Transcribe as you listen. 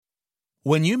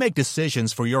When you make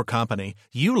decisions for your company,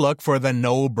 you look for the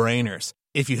no-brainers.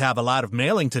 If you have a lot of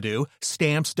mailing to do,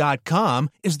 Stamps.com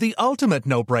is the ultimate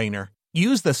no-brainer.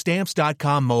 Use the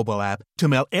Stamps.com mobile app to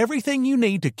mail everything you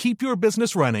need to keep your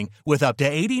business running with up to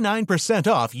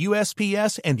 89% off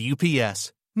USPS and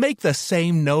UPS. Make the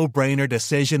same no-brainer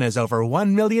decision as over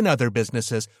 1 million other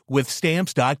businesses with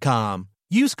Stamps.com.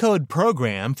 Use code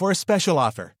PROGRAM for a special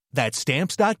offer. That's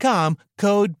Stamps.com,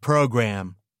 code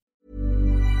PROGRAM.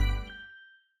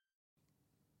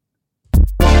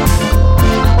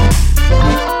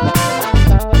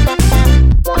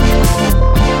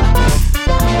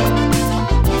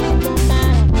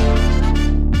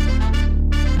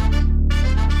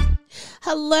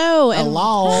 Hello and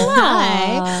Hello.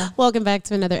 hi. Welcome back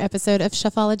to another episode of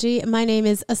Shuffology. My name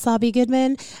is Asabi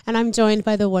Goodman, and I'm joined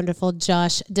by the wonderful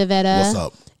Josh DeVetta. What's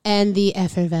up? And the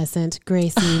effervescent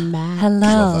Gracie Mack.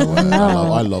 Hello.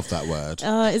 I love that word.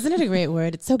 Isn't it a great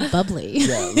word? It's so bubbly.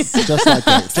 Yes,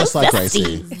 just like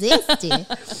Gracie.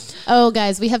 Zesty. Oh,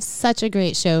 guys, we have such a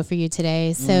great show for you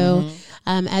today. So,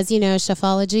 as you know,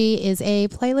 Shuffology is a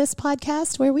playlist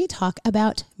podcast where we talk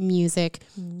about music.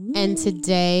 And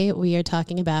today we are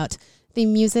talking about the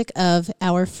music of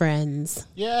our friends.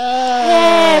 Yay!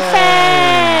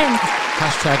 Friends!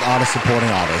 Hashtag artist supporting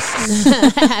artists.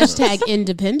 Hashtag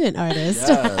independent artist.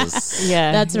 Yes.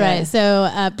 Yeah. That's right.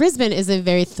 So Brisbane is a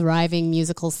very thriving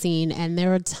musical scene, and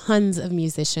there are tons of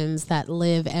musicians that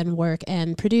live and work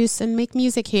and produce and make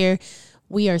music here.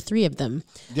 We are three of them.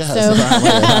 Yes, So-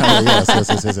 apparently,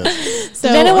 yes. So,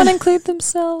 Did anyone include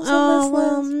themselves Oh, on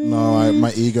well, this list? No,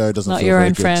 my ego doesn't Not feel your very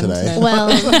own good friend, today. no. well,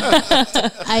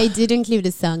 I did include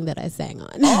a song that I sang on.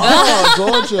 Oh,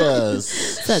 gorgeous.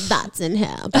 So that's in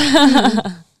here.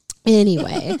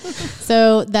 Anyway,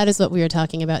 so that is what we are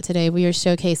talking about today. We are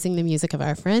showcasing the music of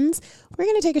our friends. We're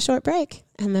going to take a short break,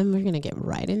 and then we're going to get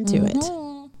right into it.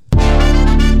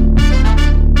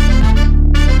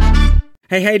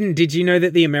 Hey Hayden, did you know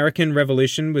that the American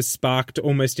Revolution was sparked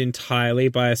almost entirely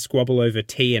by a squabble over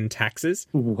tea and taxes?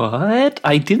 What?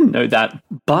 I didn't know that.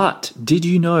 But did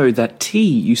you know that tea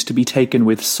used to be taken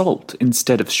with salt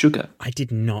instead of sugar? I did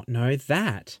not know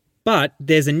that. But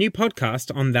there's a new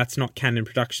podcast on That's Not Canon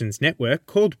Productions network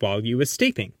called While You Were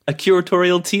Steeping, A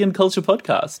curatorial tea and culture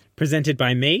podcast. presented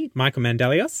by me, Michael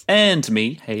Mandelios. And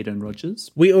me, Hayden Rogers.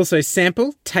 We also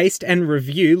sample, taste and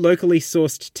review locally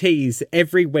sourced teas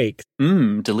every week.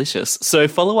 Delicious. So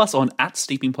follow us on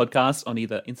 @Steeping Podcast on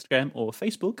either Instagram or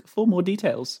Facebook for more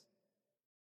details.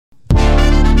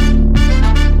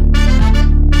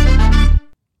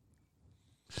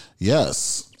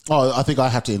 Yes. Oh, I think I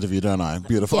have to interview, don't I?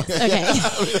 Beautiful. Okay.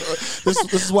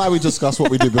 This is why we discuss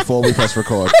what we do before we press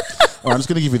record. All right, I'm just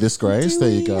going to give you this, Grace. There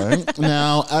you go.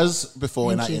 Now, as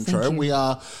before in our intro, we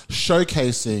are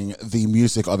showcasing the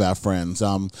music of our friends.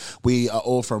 We are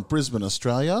all from Brisbane,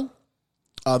 Australia.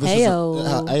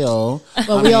 Ayo. Ayo.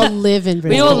 Well, we all live in Brisbane.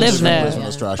 We all live Brisbane, there. Brisbane,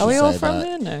 Australia, I Are we should all say from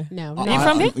that. there? No. No, Are you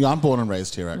from here? Yeah, I'm born and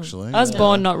raised here, actually. I was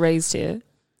born, not raised here.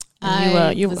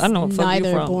 I don't know what fuck neither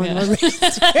you're from. born Yeah. or raised.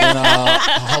 In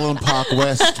Holland Park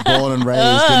West, born and raised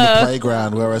in the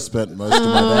playground where I spent most of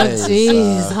my Oh, days.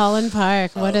 jeez. Holland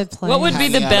Park. What a place. What would be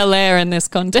the Hanging out. Bel Air in this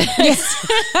context?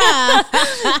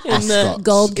 Ascot.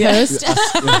 Gold Coast?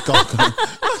 Gold Coast.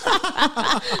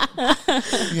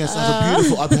 Yes,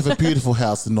 I have a beautiful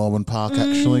house in Norman Park,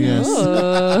 actually, yes.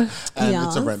 And Yeah.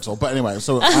 it's a rental. But anyway,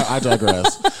 so I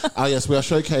digress. Yes, we are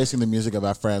showcasing the music of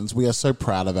our friends. We are so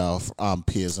proud of our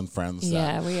peers and friends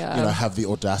Yeah, that we are. have the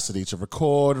audacity to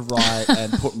record, write,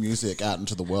 and put music out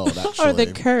into the world, actually. Or the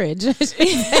courage. Well,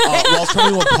 I was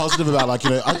probably more positive about,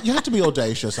 you have to be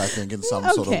audacious, I think, in some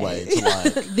sort of Okay. way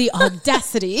to, The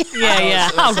audacity. Yeah.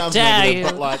 It How sounds dare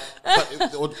negative,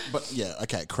 you? but yeah,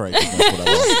 okay, courageous. That's what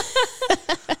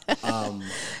I was.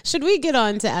 Should we get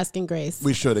on to asking Grace?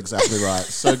 We should, exactly right.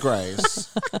 So, Grace,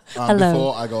 Hello.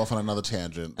 before I go off on another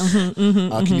tangent, can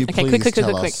you Okay, please quick.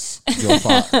 tell us your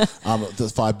the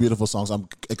 5 beautiful songs? I'm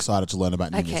excited to learn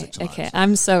about new music tonight. Okay.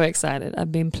 I'm so excited.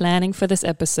 I've been planning for this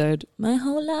episode my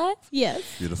whole life. Yes.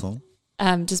 Beautiful.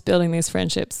 Just building these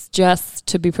friendships just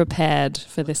to be prepared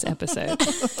for this episode.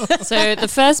 So the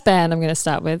first band I'm going to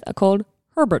start with are called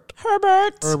Herbert.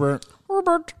 Herbert.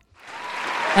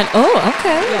 And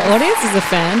okay, audience is a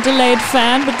fan, delayed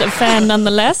fan, but a fan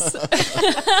nonetheless.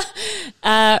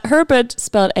 Herbert,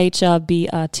 spelled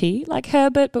HRBRT, like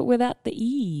Herbert, but without the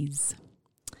E's.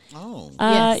 Oh.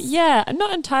 Yes. Yeah, I'm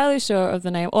not entirely sure of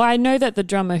the name. Or I know that the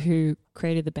drummer who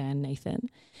created the band, Nathan,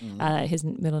 his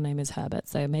middle name is Herbert.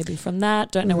 So maybe from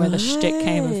that, don't know where the shtick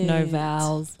came of no Right.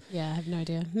 vowels. Yeah, I have no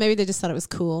idea. Maybe they just thought it was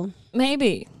cool.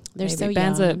 Maybe. They're Maybe. so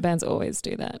bands young. Bands always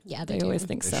do that. Yeah, they they always do.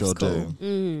 think They stuff's sure cool.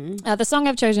 do. The song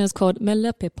I've chosen is called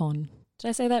Melepipon. Did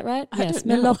I say that right? Yes,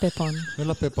 don't know. Melepipon.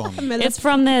 Melopipon. It's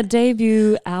from their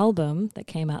debut album that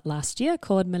came out last year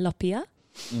called Melopia.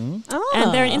 Oh.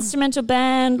 And they're an instrumental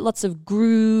band, lots of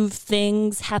groove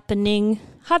things happening.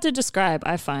 Hard to describe,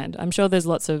 I find. I'm sure there's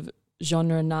lots of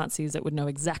genre Nazis that would know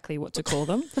exactly what to call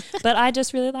them, but I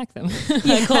just really like them.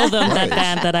 I call them that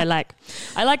band that I like.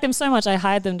 I like them so much, I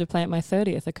hired them to play at my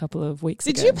 30th a couple of weeks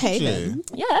Did ago. you pay Did them?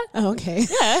 you? Yeah. Oh, okay.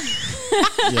 Yeah.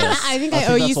 Yes. I think I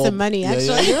owe you that's all- some money, Yeah,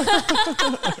 actually.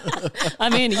 yeah. I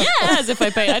mean, yeah, as if I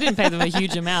didn't pay them a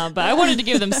huge amount, but I wanted to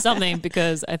give them something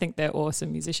because I think they're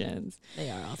awesome musicians.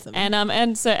 They are awesome. And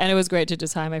it was great to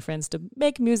just hire my friends to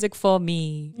make music for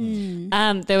me.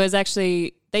 There was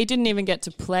actually, they didn't even get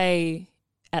to play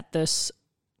at this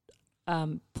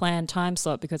planned time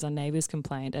slot because our neighbours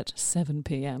complained at 7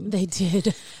 p.m. They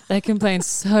did. They complained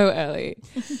so early,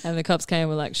 and the cops came and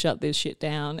were like, shut this shit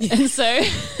down. And so,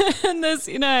 and there's,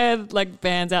 I had like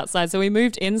bands outside. So we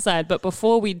moved inside. But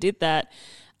before we did that,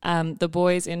 the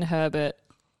boys in Herbert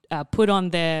put on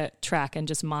their track and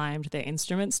just mimed their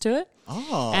instruments to it.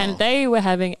 Oh. And they were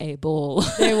having a ball.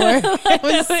 They were. It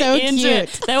was They were so into cute.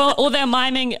 it. They're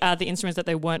miming the instruments that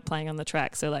they weren't playing on the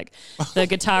track. So like the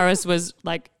guitarist was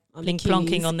like On the plonking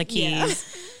keys. on the keys,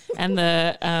 and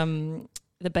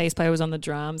the bass player was on the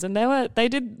drums, and they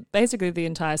did basically the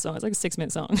entire song. It's like a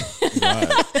 6-minute song,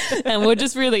 and we're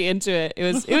just really into it.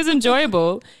 It was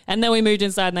enjoyable. And then we moved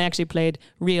inside, and they actually played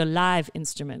real live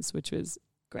instruments, which was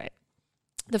great.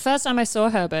 The first time I saw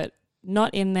Herbert,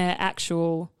 not in their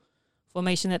actual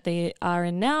formation that they are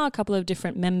in now, a couple of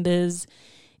different members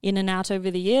in and out over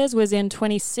the years, was in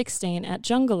 2016 at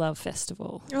Jungle Love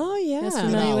Festival. Oh, yeah. That's Good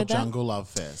familiar old with that? Jungle Love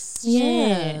Fest.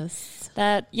 Yes.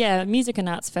 Music and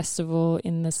Arts Festival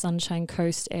in the Sunshine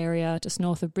Coast area, just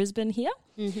north of Brisbane here.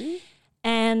 Mm-hmm.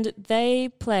 And they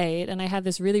played, and I have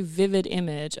this really vivid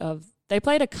image of, they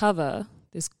played a cover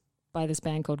by this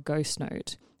band called Ghost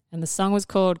Note, and the song was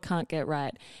called Can't Get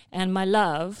Right. And my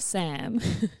love, Sam,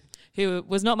 who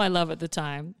was not my love at the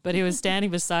time, but he was standing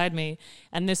beside me,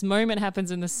 and this moment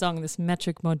happens in the song, this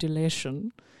metric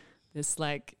modulation, this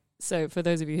like, so for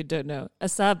those of you who don't know,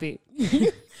 Asabi.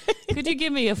 Could you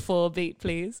give me a 4 beat,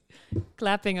 please?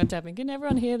 Clapping or tapping. Can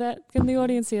everyone hear that? Can the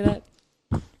audience hear that?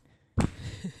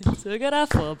 So we got our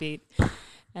 4 beat.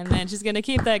 And then she's going to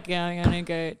keep that going. I'm going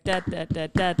to go da da da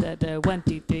da da da 1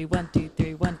 2 3 1 2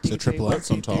 3 1 2 3 triplets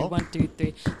on top. 1 2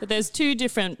 3. But there's 2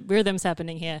 different rhythms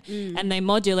happening here, and they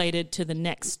modulated to the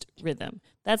next rhythm.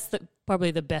 That's probably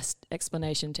the best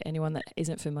explanation to anyone that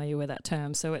isn't familiar with that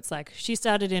term. So it's like she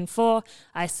started in 4,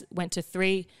 I went to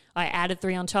 3, I added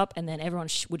 3 on top, and then everyone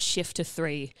would shift to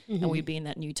 3, and we'd be in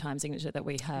that new time signature that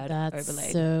we had That's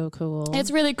overlaid. so cool.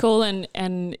 It's really cool, and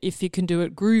if you can do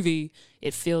it groovy,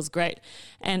 it feels great.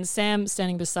 And Sam,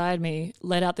 standing beside me,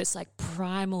 let out this like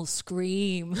primal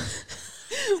scream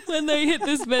when they hit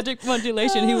this magic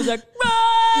modulation. He was like, "Rah!"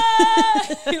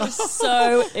 He was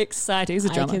so excited. He's a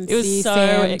drummer. can He was see so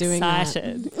Sam doing that.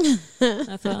 excited.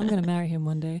 I thought, I'm going to marry him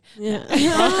one day. Yeah.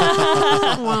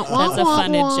 That's a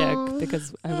funded joke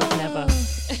because I would never.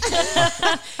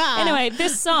 Anyway,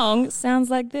 this song sounds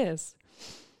like this.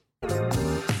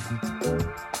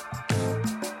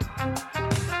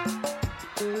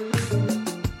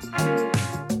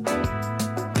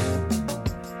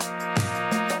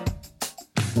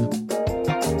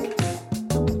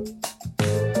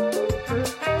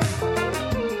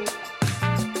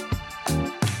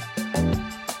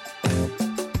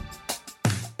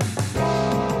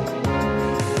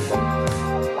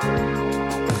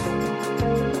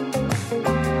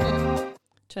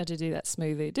 Tried to do that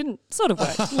smoothly. Didn't sort of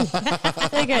work.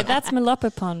 There you go. That's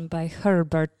Melopipon by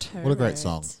Herbert. What a great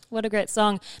song. What a great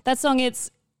song. That song, it's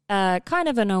kind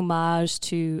of an homage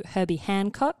to Herbie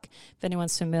Hancock. If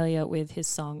anyone's familiar with his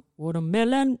song,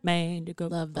 Watermelon Man. You go,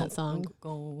 Love that go, song.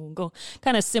 Go, go.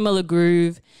 Kind of similar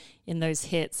groove in those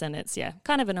hits. And it's,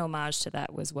 kind of an homage to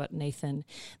that was what Nathan,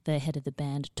 the head of the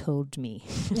band, told me.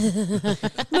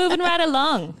 Moving right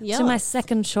along to my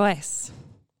second choice.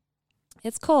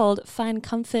 It's called Find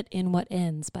Comfort in What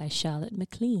Ends by Charlotte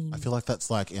McLean. I feel like that's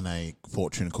like in a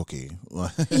fortune cookie. Oh,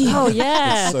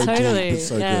 yeah, It's so totally. deep. It's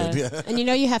so good. Yeah. And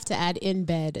you have to add in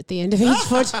bed at the end of each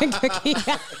fortune cookie.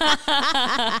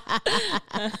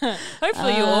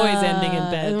 Hopefully you're always ending in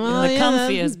bed, in the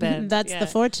comfiest bed. That's the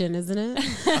fortune, isn't it?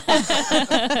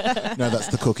 No, that's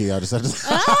the cookie. I just had to.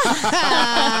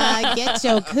 Get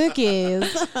your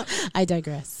cookies. I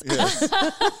digress.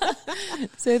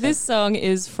 So this song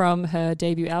is from her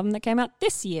debut album that came out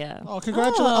this year. Oh,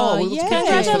 congratulations. Oh, let's yay. give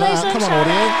cheers for that. Come on,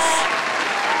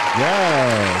 audience.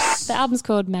 Yes. The album's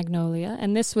called Magnolia,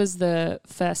 and this was the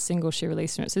first single she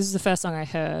released from it. So this is the first song I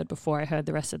heard before I heard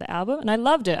the rest of the album, and I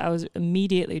loved it. I was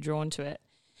immediately drawn to it.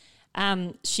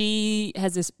 She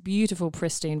has this beautiful,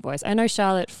 pristine voice. I know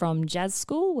Charlotte from jazz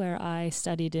school, where I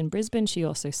studied in Brisbane. She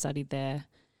also studied there.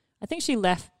 I think she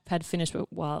had finished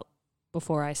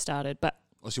before I started, but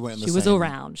Well, she went in the she was same-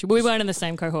 around. We weren't in the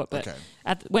same cohort, but Okay.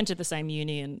 went to the same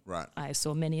uni, and Right. I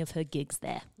saw many of her gigs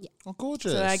there. Oh,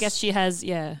 gorgeous. So I guess she has,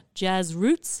 jazz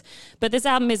roots. But this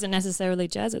album isn't necessarily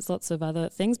jazz. It's lots of other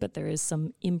things, but there is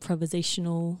some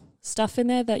improvisational stuff in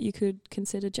there that you could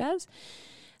consider jazz.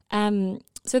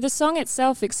 So the song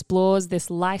itself explores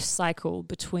this life cycle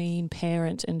between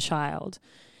parent and child.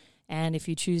 And if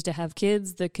you choose to have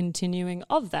kids, the continuing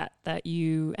of that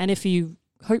and if you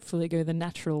hopefully go the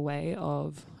natural way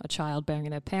of a child burying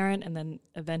their parent, and then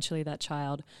eventually that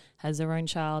child has their own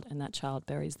child and that child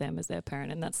buries them as their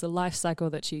parent. And that's the life cycle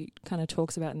that she kind of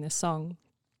talks about in this song.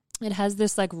 It has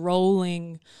this like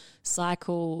rolling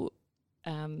cycle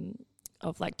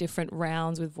of like different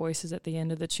rounds with voices at the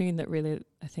end of the tune that really,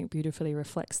 I think, beautifully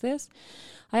reflects this.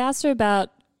 I asked her about,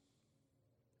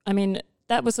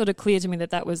 that was sort of clear to me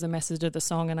that was the message of the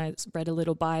song, and I read a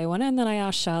little bio on it, and then I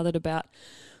asked Charlotte about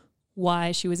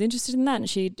why she was interested in that, and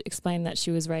she explained that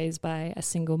she was raised by a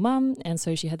single mum, and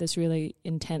so she had this really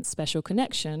intense special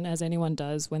connection, as anyone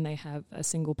does when they have a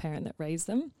single parent that raised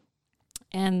them,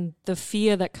 and the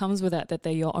fear that comes with that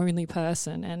they're your only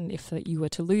person, and if you were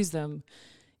to lose them,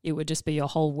 it would just be your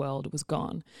whole world was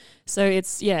gone. So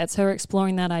it's her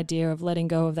exploring that idea of letting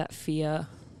go of that fear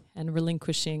and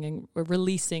relinquishing and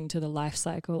releasing to the life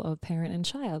cycle of parent and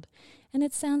child. And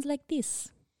it sounds like this.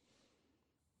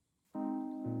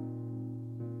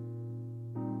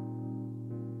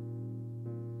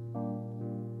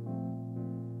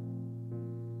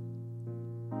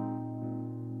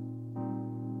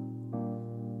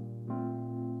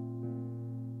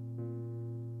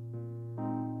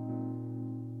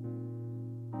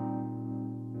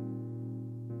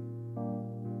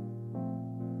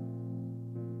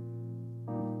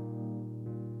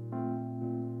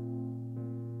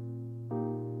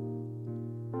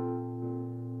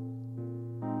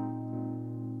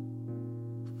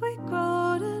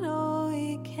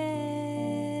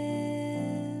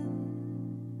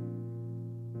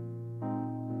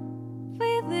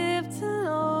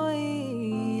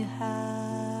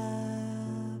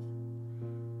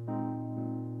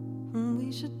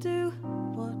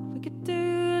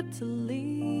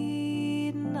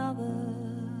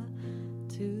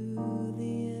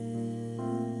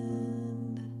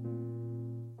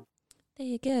 There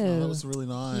you go. Oh, that was really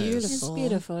nice. Beautiful. It's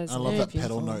beautiful. I Isn't love it? that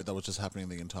Beautiful. pedal note that was just happening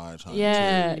the entire time.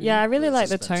 Yeah, too. yeah. I really Very like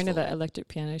the tone of suspenseful. that electric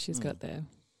piano she's got there.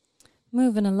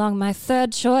 Moving along, my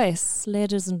third choice,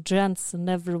 ladies and gents and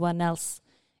everyone else.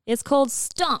 It's called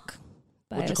Stonk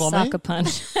by What'd you call me? Osaka Punch.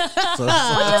 So-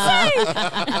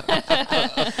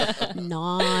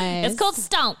 Nice. It's called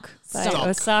Stonk by Stonk.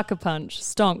 Osaka Punch.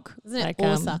 Stonk. Isn't it like,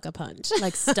 Osaka Punch?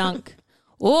 like stunk.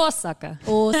 Osaka.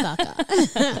 Osaka.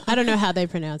 I don't know how they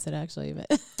pronounce it actually,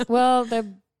 but Well, they're,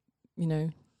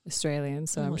 Australian,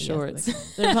 so I'm Oh, sure yes,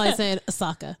 it's... they're probably saying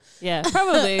Osaka. Yeah,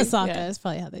 probably. Osaka yeah. is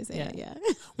probably how they say it. Yeah.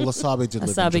 Well, Asabi did live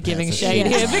in Asabi Japan, giving so shade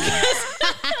she- here because...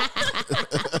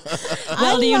 I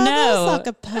Well, do you love know?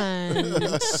 Osaka Punch.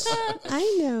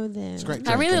 I know them. It's a great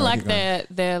I drink, really though, like keep going.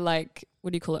 their like,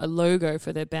 what do you call it, a logo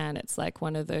for their band. It's like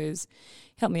one of those,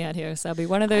 help me out here, Sabi,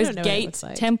 one of those don't know what it gate, looks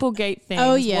like. temple gate things.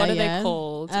 Oh yeah, What are yeah. they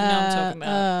called? You know what I'm talking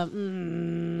about. You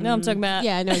know what I'm talking about?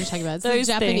 Yeah, I know what you're talking about. It's the Those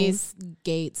Japanese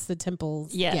gates, the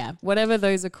temples. Yeah, whatever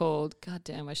those are called. God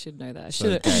damn, I should know that. I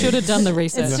So should have done the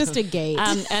research. It's just a gate.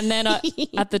 And then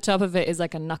at the top of it is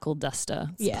like a knuckle duster.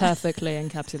 It Yeah. perfectly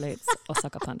encapsulates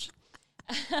Osaka Punch.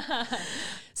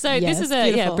 So Yes, this is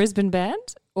a beautiful. Brisbane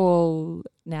band. All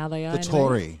now they are The anyway.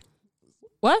 Tory.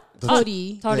 What? The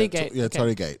Tori. Torii yeah, Gate. Yeah, Okay.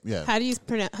 Torii Gate. Yeah. How do you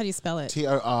pronounce? How do you spell it?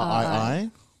 Torii.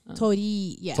 Tori.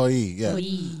 Yeah. Torii. Yeah. Tori.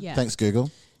 Yeah. Thanks,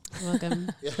 Google. You're welcome.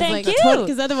 Thank you.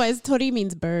 Because otherwise, Tori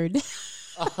means bird.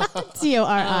 Tori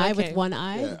okay. with one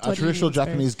eye. Yeah. Tori A traditional means bird.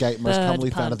 Japanese gate most Bird commonly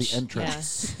found at the punch.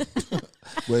 entrance.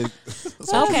 Where-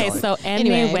 Okay, so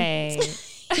Anyway. anyway.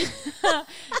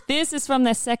 This is from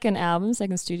their second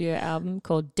studio album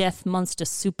called Death Monster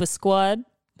Super Squad.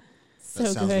 So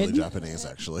that sounds good. really Japanese,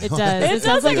 actually. It does. It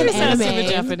sounds like an Sounds super anime.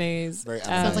 Japanese. Very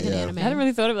Sounds like an yeah. anime. I hadn't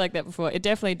really thought of it like that before. It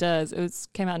definitely does.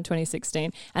 Came out in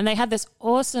 2016. And they had this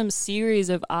awesome series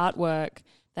of artwork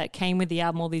that came with the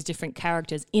album, all these different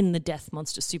characters in the Death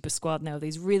Monster Super Squad. And there were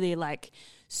these really like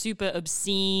super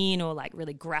obscene or like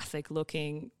really graphic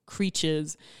looking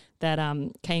creatures that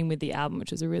came with the album,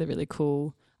 which is a really, really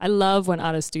cool. I love when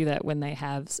artists do that when they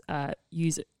have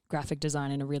use graphic design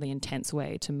in a really intense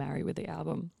way to marry with the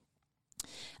album.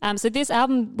 So this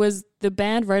album was, the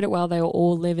band wrote it while they were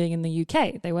all living in the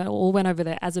UK. They all went over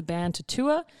there as a band to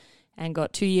tour and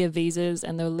got 2-year visas,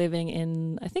 and they were living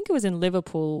in, I think it was in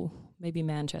Liverpool, maybe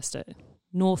Manchester,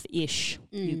 north-ish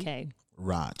UK.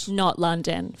 Right. Not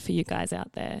London for you guys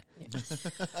out there.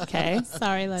 Okay?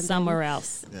 Sorry, London. Somewhere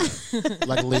else. Yeah.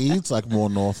 Like Leeds, like more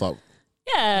north up.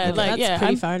 Yeah, Okay, like that's yeah,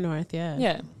 pretty far north.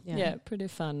 Yeah. Yeah, pretty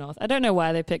far north. I don't know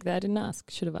why they picked that. I didn't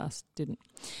ask. Should have asked. Didn't.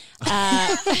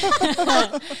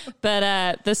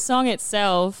 But the song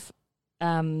itself,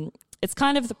 it's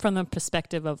kind of from the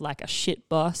perspective of like a shit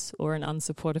boss or an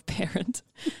unsupportive parent.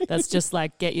 That's just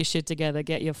like, get your shit together,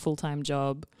 get your full-time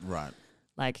job. Right.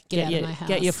 Like Get out of my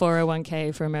get your house.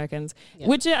 401k for Americans. Yeah.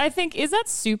 Which I think, is that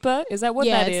super? Is that what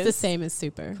yeah, that it's is? the same as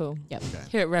Super. Cool. Yep.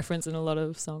 Hear it referenced in a lot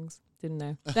of songs. Didn't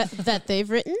know. That they've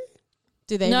written?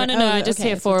 Do they? No. I just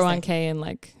hear that's what I'm 401k in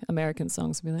like American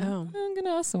songs. Be like, Oh. I'm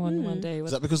gonna ask someone one day. Is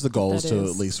What that because the goal is that to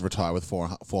is. at least retire with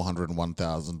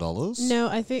 $401,000? No,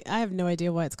 I think I have no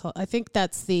idea why it's called. I think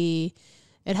that's it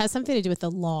has something to do with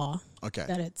the law Okay.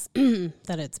 that it's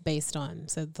that it's based on.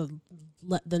 So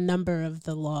the number of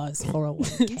the law is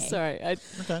 401k. Sorry. I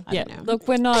Yeah. don't know. Look,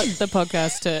 we're not the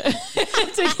podcast to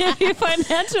to give you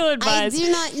financial I advice. do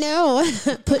not know.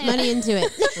 Put money into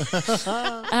it.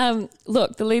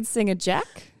 Look, the lead singer Jack.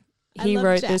 I He love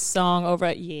wrote Jack. this song over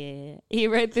at He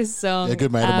wrote this song. Yeah, a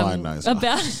good mate of mine knows.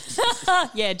 about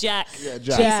Jack. Yeah, Cheers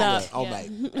Jack. up. Yeah. Oh,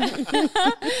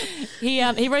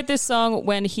 Yeah. mate. He wrote this song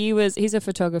when he's a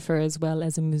photographer as well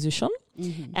as a musician,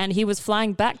 and he was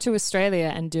flying back to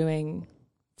Australia and doing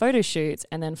photo shoots,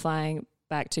 and then flying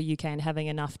back to UK and having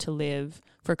enough to live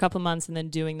for a couple of months, and then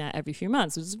doing that every few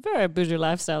months. It was a very bougie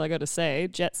lifestyle, I got to say,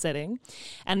 jet setting,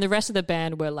 and the rest of the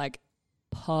band were like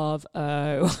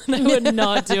they were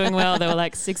not doing well. They were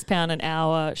like £6 an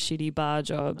hour shitty bar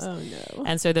jobs. Oh no.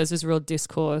 And so there's this real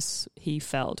discourse he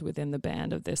felt within the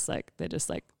band of this, like, they're just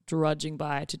like drudging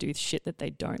by to do shit that they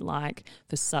don't like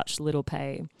for such little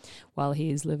pay, while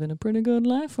he's living a pretty good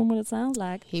life from what it sounds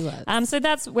like. He was. So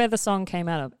that's where the song came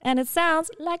out of. And it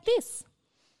sounds like this.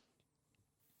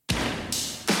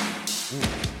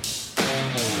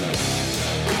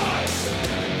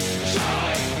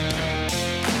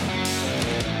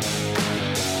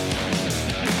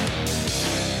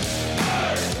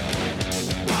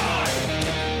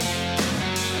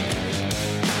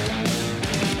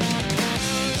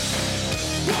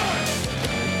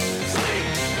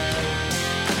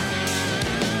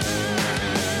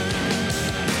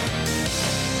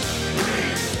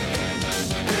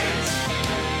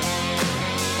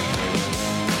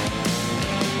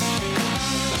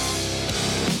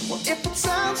 If it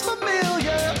sounds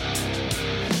familiar,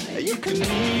 you can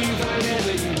leave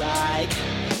whenever you like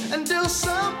and do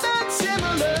something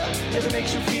similar if it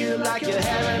makes you feel like you're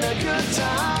having a good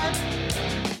time.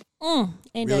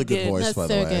 Ain't Really that good voice, That's by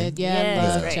so the way. good. Yeah, Yeah, I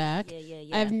it's love great. Jack.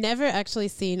 Yeah. I've never actually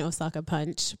seen Osaka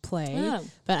Punch play, Oh.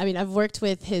 but I mean, I've worked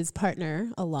with his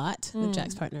partner a lot, with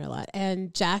Jack's partner a lot,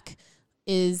 and Jack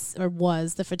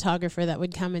was the photographer that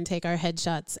would come and take our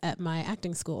headshots at my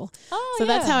acting school. Oh, So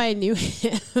that's yeah. how I knew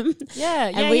him.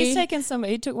 Yeah, And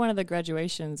he took one of the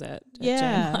graduations at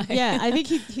Yeah, JMI. yeah. I think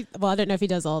he. Well, I don't know if he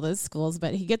does all those schools,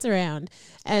 but he gets around.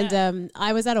 And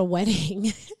I was at a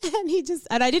wedding,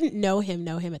 and I didn't know him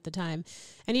at the time,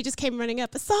 and he just came running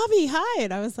up, Asabi, hi,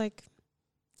 and I was like,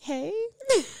 hey,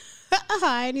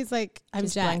 hi, and he's like, I'm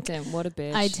Just Jack. blanked him. What a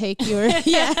bitch. I take your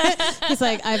He's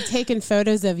like, I've taken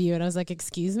photos of you, and I was like,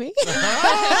 excuse me. He's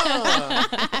Oh,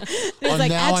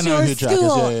 like, now I at know your who Jack is.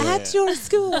 school, Yeah. at your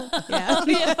school. Yeah.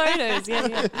 yeah, photos.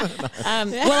 Yeah.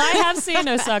 Well, I have seen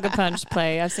Osaka Punch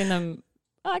play. I've seen them,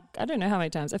 I don't know how many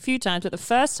times, a few times, but the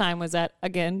first time was at,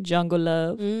 again, Jungle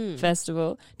Love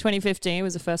Festival. 2015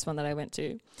 was the first one that I went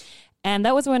to. And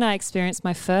that was when I experienced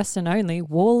my first and only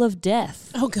wall of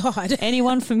death. Oh God.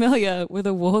 Anyone familiar with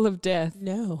a wall of death?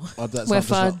 No. Oh, that's We're not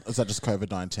far- is that just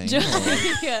COVID-19?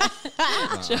 Yeah.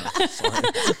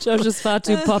 Josh is far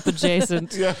too pop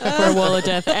adjacent for a wall of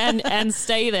death, and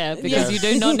stay there because you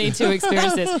do not need to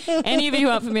experience this. Any of you who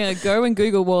aren't familiar, go and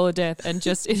Google wall of death and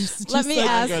just Let me I'm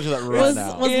ask. going to do that right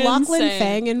now. Was Lachlan Insane.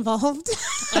 Fang involved?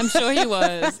 I'm sure he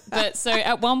was. But so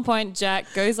at one point, Jack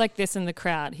goes like this in the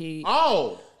crowd.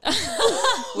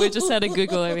 We just had a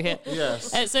Google over here.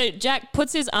 Yes. And so Jack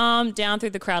puts his arm down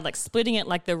through the crowd, like splitting it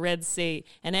like the Red Sea,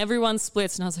 and everyone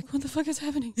splits. And I was like, what the fuck is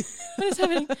happening? What is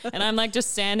happening? And I'm like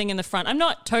just standing in the front. I'm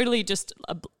not totally just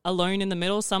alone in the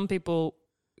middle. Some people,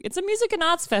 it's a music and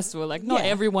arts festival. Like not Yeah.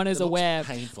 everyone is looks aware.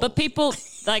 painful. But people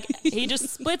Like, he just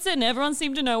splits it and everyone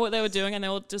seemed to know what they were doing and they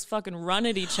all just fucking run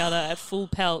at each other at full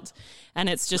pelt. And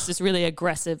it's just this really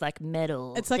aggressive, like,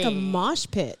 metal. It's like a mosh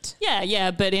pit.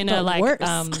 Yeah, but in a, But like,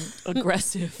 worse.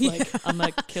 aggressive, like, I'm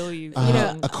going to kill you.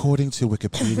 According to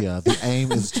Wikipedia, the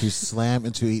aim is to slam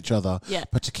into each other, Yeah.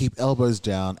 but to keep elbows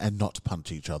down and not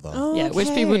punch each other. Yeah, which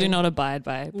people do not abide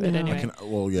by. But anyway.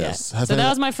 Well, yes. Yeah. So that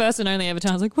was my first and only ever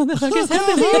time. I was like, what the fuck is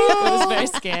happening? It was very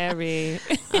scary.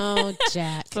 Oh,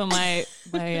 Jack. For my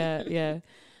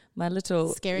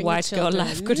little Scaring white the girl children.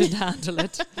 life couldn't handle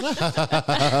it.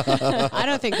 I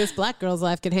don't think this black girl's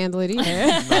life can handle it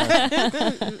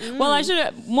either. Well, I should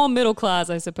have more middle class,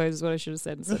 I suppose, is what I should have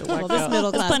said instead of white Well, this girl.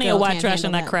 middle There's class plenty girl of white can't trash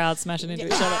in handle that that. crowd smashing into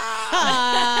each other.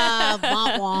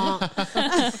 Wah, wah.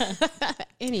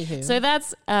 Anywho. So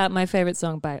that's my favorite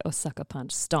song by Osaka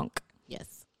Punch, Stonk.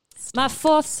 yes. My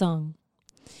fourth song.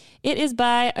 It is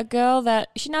by a girl that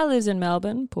she now lives in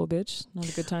Melbourne. Poor bitch. Not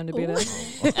a good time to be there. She's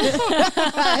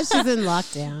in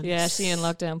lockdown. Yeah, she in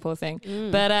lockdown, poor thing.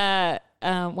 But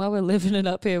while we're living it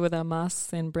up here with our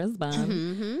masks in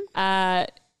Brisbane,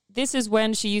 this is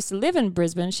when she used to live in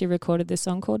Brisbane. She recorded this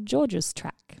song called George's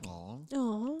Track.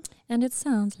 Aww. And it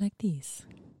sounds like this.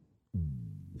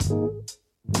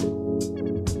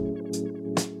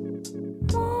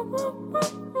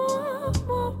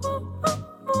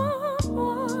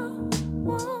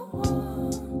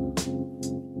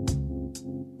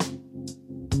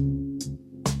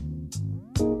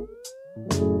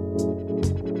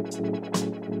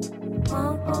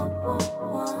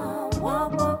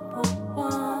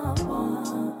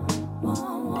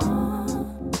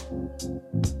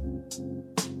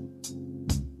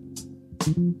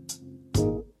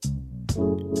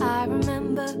 I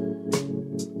remember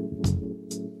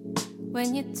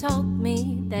when you told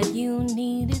me that you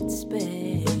needed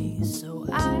space, so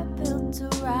I built a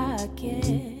rocket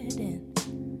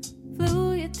and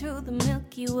flew you through the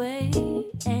Milky Way.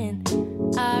 And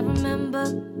I remember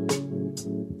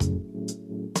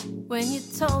when you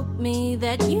told me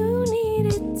that you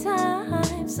needed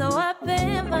time, so I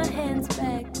bent my hands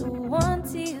back, the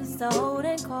ones you used to hold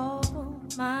and call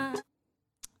mine.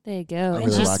 There you go. I And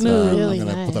really she's like smooth. that. Really I'm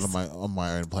going to put nice. that on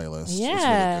my own playlist. It's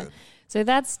Yeah. really good. So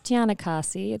that's Tiana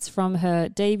Kasi. It's from her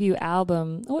debut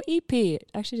album or EP.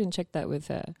 Actually didn't check that with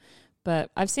her,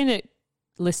 but I've seen it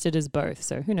listed as both.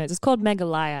 So who knows? It's called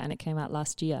Meghalaya and it came out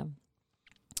last year.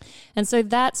 And so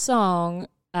that song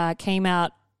came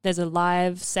out. There's a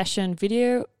live session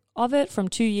video of it from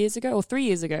 2 years ago or 3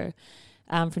 years ago,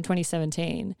 from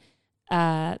 2017. So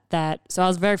I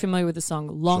was very familiar with the song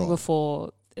long Sure.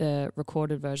 before the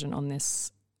recorded version on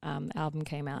this album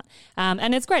came out.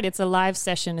 And it's great. It's a live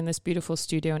session in this beautiful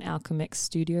studio in Alchemix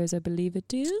Studios, I believe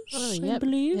it is. Oh, I yep.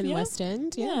 believe, In yeah. West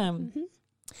End. Yeah. Yeah.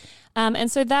 And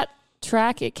so that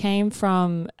track, it came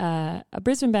from a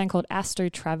Brisbane band called Astro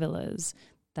Travelers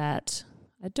that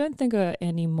I don't think are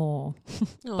anymore.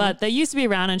 Oh. But they used to be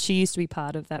around and she used to be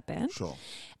part of that band. Sure.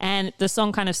 And the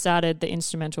song kind of started the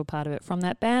instrumental part of it from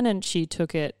that band and she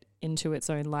took it into its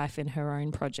own life in her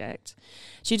own project.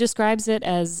 She describes it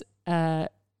as the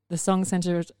song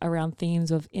centers around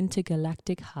themes of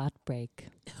intergalactic heartbreak.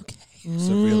 Okay. It's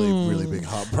a really, really big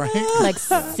heartbreak. Like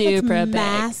super big.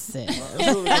 Massive.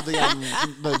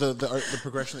 the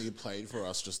progression that you played for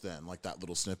us just then, like that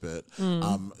little snippet,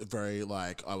 very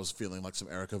like I was feeling like some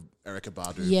Erykah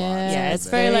Badu vibes. Yeah, in it's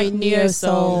there. very like neo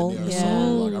soul. Neo Yeah.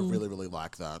 soul. Like I really, really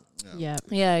like that. Yeah.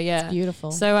 Yeah. Yeah.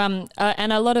 Beautiful. So and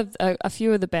a lot of a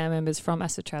few of the band members from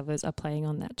Astro Travelers are playing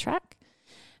on that track.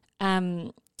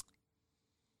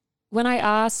 When I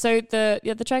asked, so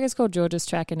the track is called George's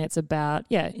Track and it's about,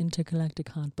 intergalactic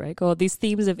heartbreak or these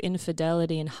themes of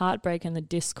infidelity and heartbreak and the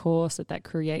discourse that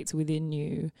creates within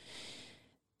you,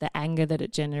 the anger that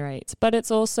it generates. But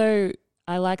it's also,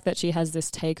 I like that she has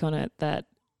this take on it that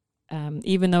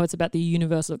even though it's about the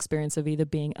universal experience of either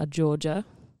being a Georgia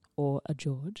or a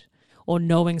George or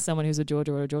knowing someone who's a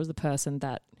Georgia or a George, the person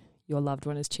that your loved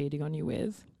one is cheating on you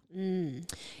with.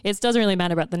 It doesn't really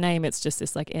matter about the name. It's just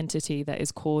this like entity that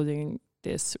is causing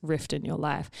this rift in your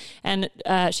life. And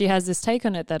she has this take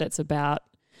on it that it's about,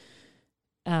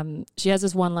 she has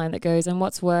this one line that goes, and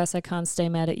what's worse, I can't stay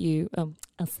mad at you. I'll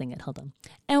sing it. Hold on.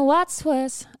 And what's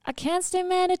worse, I can't stay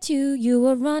mad at you. You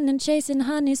were running, chasing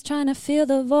honeys, trying to fill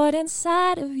the void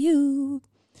inside of you.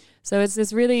 So it's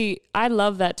this really, I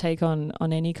love that take on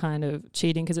any kind of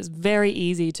cheating because it's very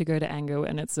easy to go to anger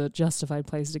and it's a justified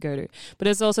place to go to. But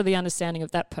it's also the understanding of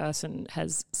that person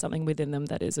has something within them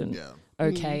that isn't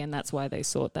okay, and that's why they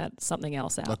sort that something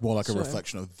else out. Like more like a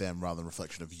reflection of them rather than a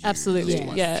reflection of you. Absolutely,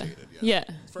 yeah.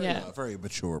 Very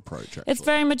mature approach, actually. It's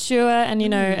very mature, and, you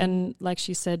know, and like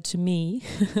she said to me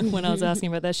when I was asking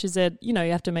about that, she said, you know,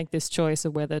 you have to make this choice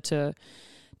of whether to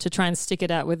try and stick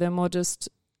it out with them or just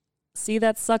see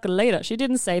that sucker later. She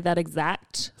didn't say that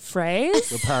exact phrase.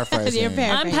 You're paraphrasing.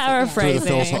 I'm paraphrasing.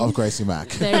 Through the filter of Gracie Mack.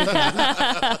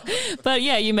 But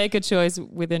yeah, you make a choice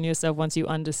within yourself once you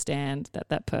understand that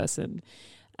that person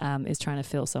is trying to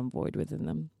fill some void within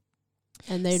them.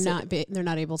 And they're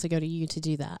not able to go to you to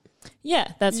do that.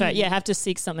 Yeah, that's right. Yeah, have to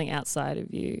seek something outside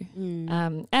of you.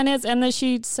 And then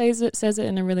she says it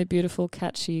in a really beautiful,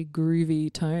 catchy,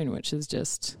 groovy tone, which is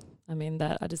just, I mean,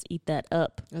 that I just eat that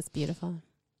up. That's beautiful.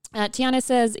 Tiana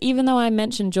says, even though I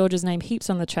mentioned George's name heaps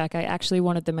on the track, I actually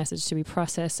wanted the message to be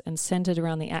processed and centered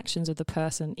around the actions of the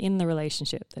person in the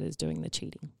relationship that is doing the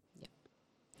cheating. Yep.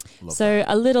 So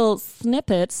a little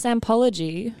snippet,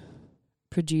 Sampology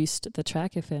produced the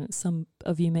track, if some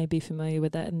of you may be familiar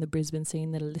with that in the Brisbane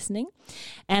scene that are listening.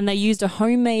 And they used a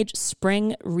homemade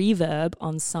spring reverb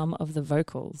on some of the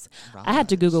vocals. Right. I had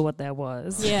to Google what that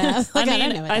was. Yeah. I mean,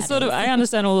 I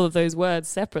understand all of those words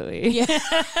separately. Yeah.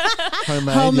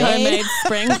 Homemade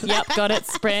spring. Yep, got it.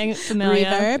 Spring,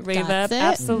 familiar. Reverb.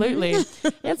 Absolutely.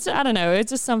 It's, I don't know, it's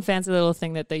just some fancy little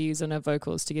thing that they use on her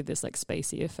vocals to give this like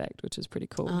spacey effect, which is pretty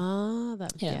cool. Oh,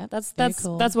 that's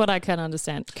cool. That's what I can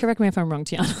understand. Correct me if I'm wrong,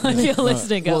 Tiana, if you're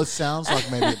listening. Well, it sounds like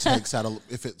maybe it takes out,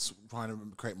 if it's trying to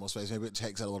create more space, maybe it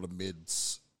takes out a lot of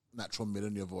natural mid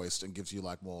in your voice and gives you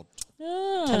like more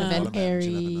kind of an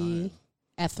airy,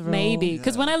 ethereal. Maybe.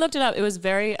 Because when I looked it up, it was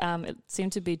very, it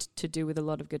seemed to be to do with a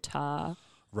lot of guitar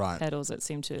pedals that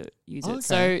seemed to use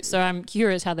it. So I'm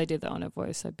curious how they did that on her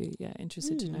voice. I'd be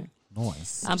interested to know.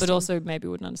 Nice. But also maybe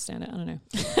wouldn't understand it. I don't know.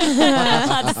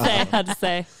 Hard to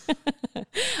say.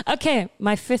 Okay,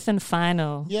 my fifth and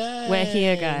final. Yay. We're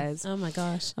here, guys. Oh my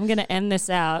gosh. I'm going to end this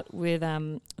out with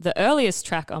the earliest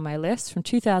track on my list from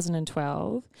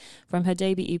 2012 from her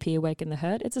debut EP, Awaken the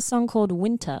Hurt. It's a song called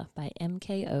Winter by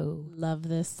MKO. Love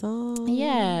this song.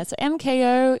 Yeah, so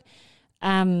MKO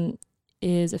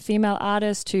is a female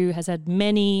artist who has had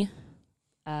many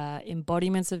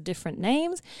embodiments of different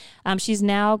names. She's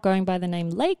now going by the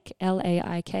name Laik,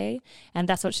 Laik, and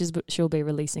that's what she'll be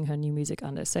releasing her new music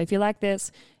under. So if you like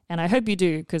this, and I hope you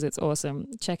do because it's awesome,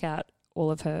 check out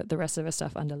all of the rest of her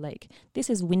stuff under Laik. This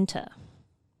is Winter.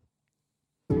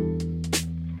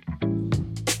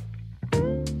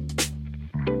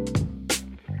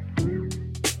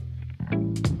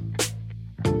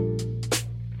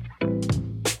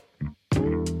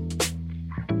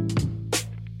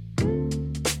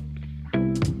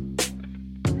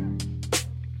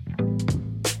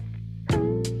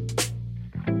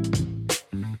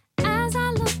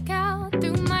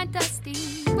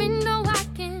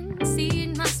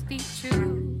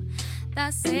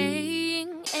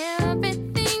 Saying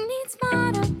everything needs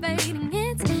motivating.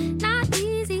 It's not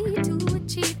easy to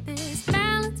achieve this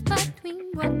balance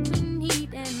between what we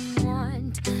need and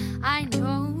want. I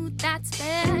know that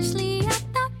especially at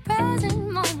the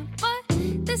present moment,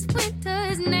 but this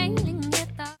winter is nailing it.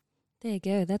 There you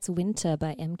go. That's Winter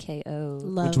by MKO.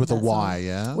 Winter with a Y,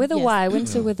 yeah? With a Y.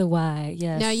 Winter with a Y,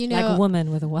 yes. Now, you know, like a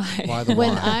woman with a Y. Why the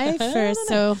when Y?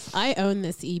 I own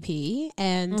this EP,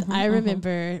 and I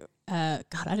remember...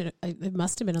 it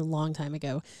must have been a long time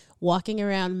ago, walking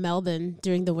around Melbourne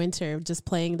during the winter, just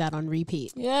playing that on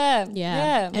repeat.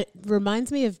 Yeah. It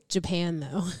reminds me of Japan,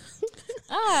 though.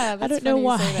 I don't know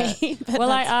why.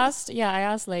 Well, I asked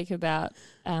Laik about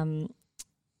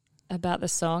the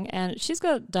song, and she's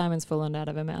got diamonds falling out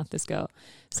of her mouth, this girl.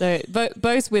 So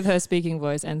both with her speaking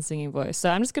voice and singing voice. So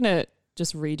I'm just going to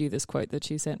read you this quote that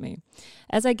she sent me.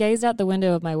 As I gazed out the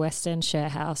window of my West End share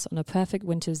house on a perfect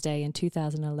winter's day in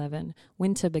 2011,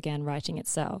 winter began writing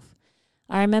itself.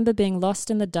 I remember being lost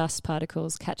in the dust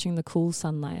particles, catching the cool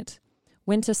sunlight.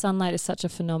 Winter sunlight is such a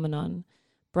phenomenon,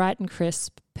 bright and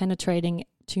crisp, penetrating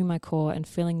to my core and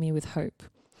filling me with hope.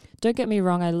 Don't get me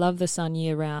wrong, I love the sun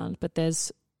year round,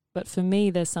 but for me,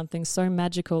 there's something so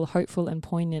magical, hopeful, and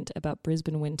poignant about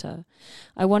Brisbane winter.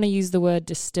 I want to use the word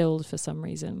distilled for some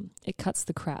reason. It cuts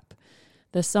the crap.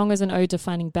 The song is an ode to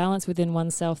finding balance within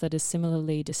oneself that is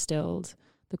similarly distilled.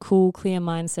 The cool, clear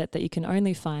mindset that you can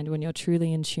only find when you're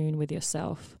truly in tune with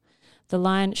yourself. The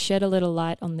line, shed a little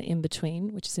light on the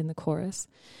in-between, which is in the chorus,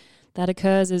 that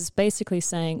occurs is basically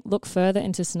saying, look further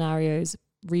into scenarios,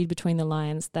 read between the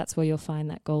lines, that's where you'll find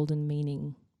that golden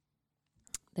meaning.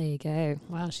 There you go.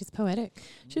 Wow, she's poetic.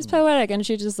 She's poetic, and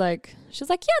she's like,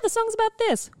 yeah, the song's about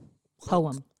this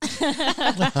poem.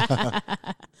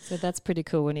 So that's pretty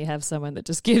cool when you have someone that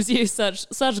just gives you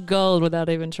such gold without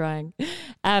even trying.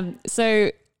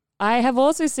 So I have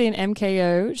also seen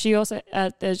MKO. She also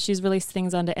she's released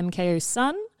things under MKO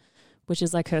Sun, which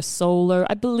is like her solo,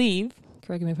 I believe.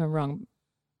 Correct me if I'm wrong,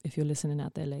 if you're listening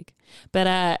out there, Lake.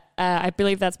 But I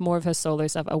believe that's more of her solo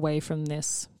stuff away from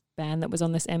this band that was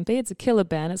on this MP. It's a killer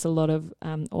band. It's a lot of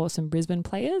awesome Brisbane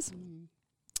players.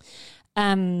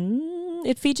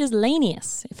 It features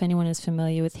Lanius, if anyone is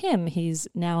familiar with him. He's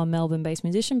now a Melbourne-based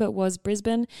musician, but was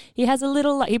Brisbane. He has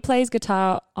he plays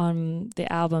guitar on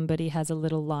the album, but he has a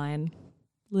little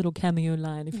cameo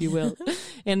line, if you will,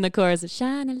 in the chorus.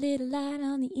 Shine a little light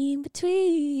on the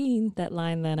in-between. That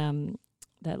line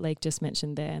that Lake just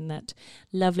mentioned there, and that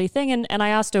lovely thing. And I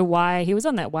asked her why he was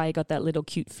on that, why he got that little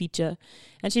cute feature.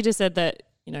 And she just said that,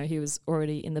 you know, he was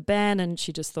already in the band and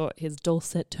she just thought his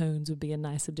dulcet tones would be a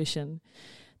nice addition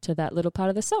to that little part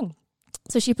of the song.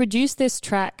 So she produced this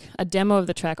track, a demo of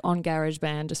the track on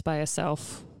GarageBand just by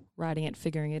herself, writing it,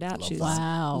 figuring it out.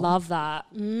 Love that.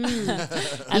 And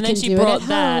then she brought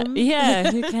that. Yeah,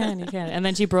 you can. And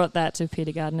then she brought that to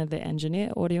Peter Gardner,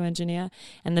 the audio engineer,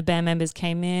 and the band members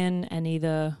came in and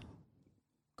either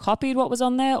copied what was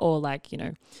on there or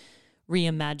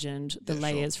reimagined the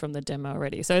layers from the demo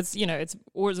already. So it's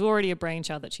already a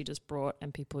brainchild that she just brought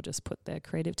and people just put their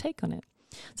creative take on it.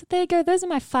 So there you go. Those are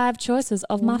my 5 choices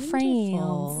of my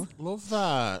friends. Love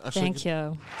that. Thank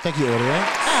you. Thank you, audience.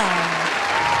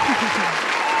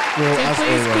 Well,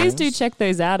 so please do check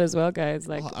those out as well, guys.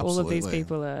 All of these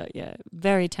people are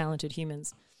very talented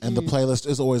humans. And the playlist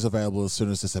is always available as soon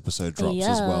as this episode drops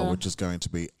as well, which is going to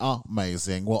be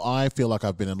amazing. Well, I feel like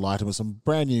I've been enlightened with some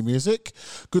brand new music.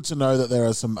 Good to know that there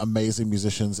are some amazing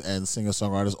musicians and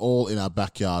singer-songwriters all in our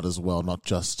backyard as well, not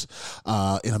just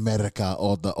in America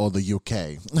or the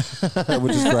UK,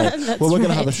 which is great. Well, we're going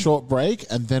to have a short break,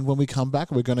 and then when we come back,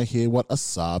 we're going to hear what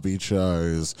Asabi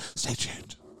chose. Stay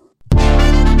tuned.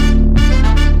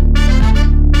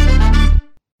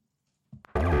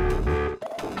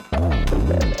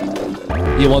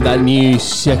 You want that new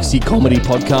sexy comedy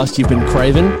podcast you've been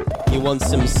craving? You want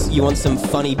some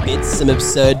funny bits, some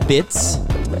absurd bits?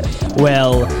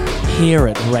 Well, here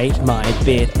at Rate My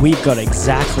Bit, we've got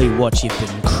exactly what you've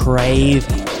been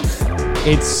craving.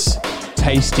 It's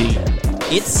tasty.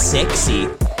 It's sexy.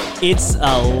 It's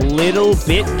a little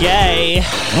bit gay.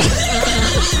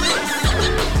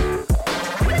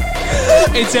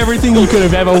 It's everything you could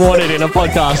have ever wanted in a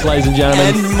podcast, ladies and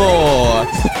gentlemen. And more.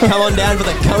 Come on down for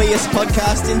the cummiest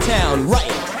podcast in town.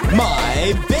 Rate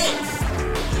My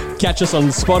Bit. Catch us on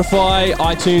Spotify,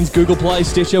 iTunes, Google Play,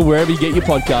 Stitcher, wherever you get your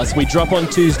podcasts. We drop on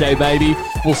Tuesday, baby.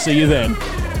 We'll see you then.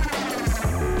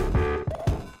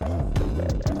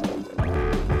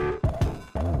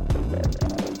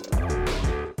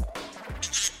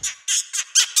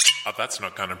 That's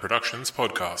Not Canon Productions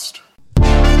podcast.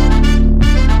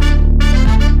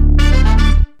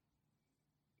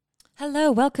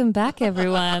 Hello, welcome back,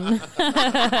 everyone.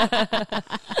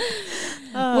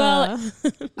 Well,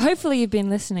 hopefully you've been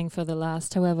listening for the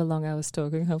last however long I was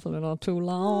talking. Hopefully not too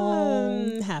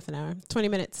long. Half an hour, 20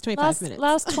 minutes, 25 minutes.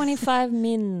 Last 25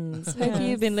 mins. Hope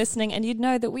you've been listening and you'd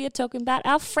know that we are talking about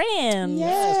our friends.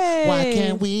 Yay. Why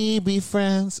can't we be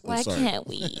friends? Why can't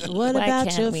we? What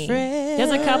about your friends?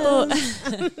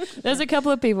 There's a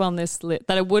couple of people on this list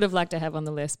that I would have liked to have on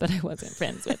the list, but I wasn't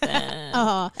friends with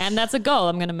them. And that's a goal.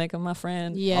 I'm going to make them my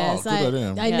friend. Yes, I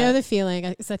know the feeling.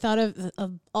 Because I thought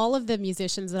of all of the musicians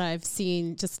that I've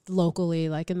seen just locally,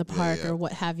 like in the park or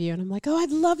what have you, and I'm like, I'd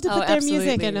love to put their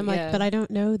music, and I'm like, but I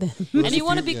don't know them. And you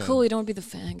want to be cool. You don't want to be the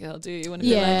fangirl, do you? You want to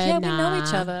be like, we know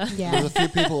each other. Yeah. There's a few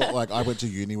people, like, I went to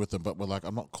uni with them, but we're like,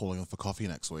 I'm not calling them for coffee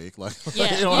next week. Like,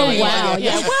 yeah. You know what I mean? Wow.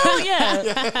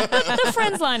 The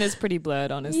friends line is pretty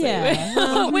blurred, honestly.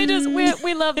 Yeah.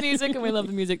 We love music and we love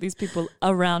the music these people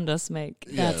around us make.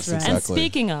 That's right. Exactly. And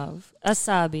speaking of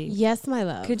Asabi, yes, my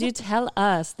love, could you tell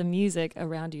us the music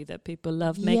around you that people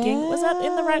love making? Was that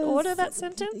in the right order, that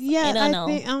sentence? Yeah, I don't know.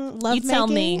 Think, love you making. Tell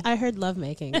me. I heard love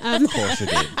making. Of course you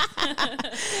did.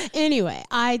 Anyway,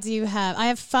 I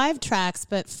have 5 tracks,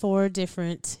 but 4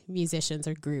 different musicians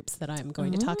or groups that I'm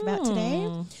going to talk about today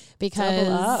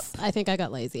because I think I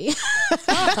got lazy. If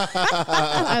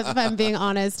I'm being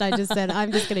honest, I just said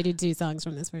I'm just going to do 2 songs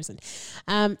from this person.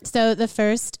 So the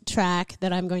first track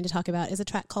that I'm going to talk about is a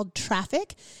track called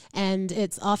Traffic, and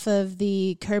it's off of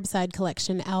the Curbside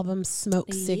Collection album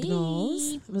Smoke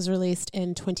Signals. It was released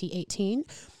in 2018.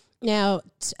 Now,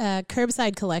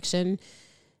 Curbside Collection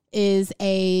is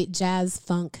a jazz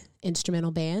funk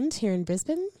instrumental band here in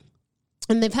Brisbane.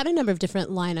 And they've had a number of different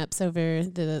lineups over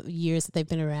the years that they've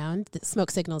been around.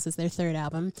 Smoke Signals is their third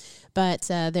album, but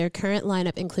their current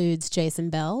lineup includes Jason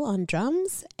Bell on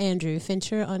drums, Andrew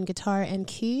Fincher on guitar and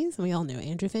keys. We all know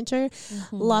Andrew Fincher.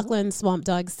 Lachlan Swamp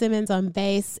Dog Simmons on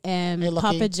bass, and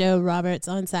Papa Joe Roberts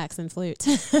on sax and flute.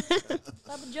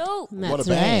 Papa Joe. What a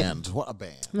band. What a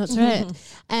band. That's right.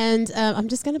 And I'm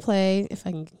just going to play, if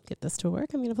I can get this to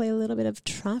work, I'm going to play a little bit of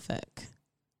Traffic.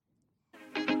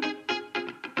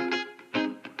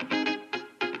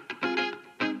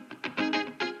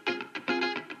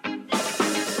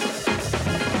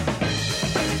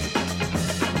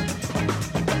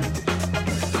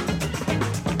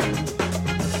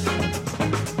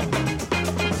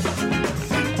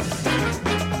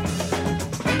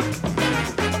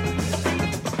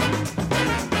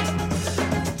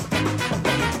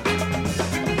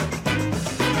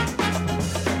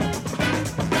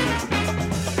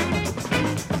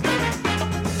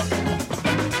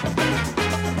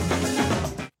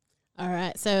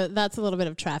 So that's a little bit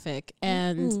of Traffic.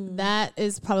 And that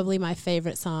is probably my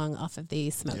favorite song off of the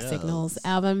Smoke Signals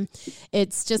album.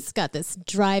 It's just got this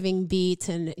driving beat,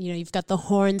 and you've got the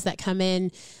horns that come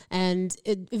in, and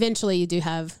eventually you do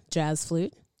have jazz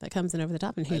flute that comes in over the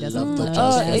top. And who doesn't love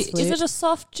jazz flute? Is it a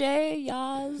soft J,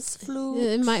 Yaz flute?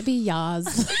 It might be Yaz.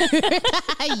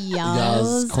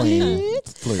 Yaz Queen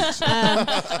flute.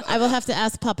 I will have to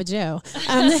ask Papa Joe.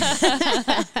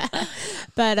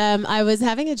 But I was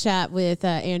having a chat with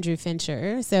Andrew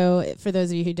Fincher. So for those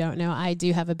of you who don't know, I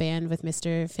do have a band with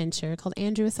Mr. Fincher called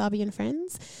Andrew Wasabi and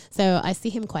Friends. So I see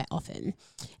him quite often.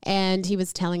 And he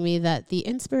was telling me that the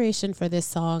inspiration for this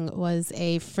song was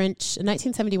a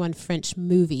 1971 French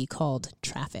movie called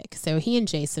Traffic. So he and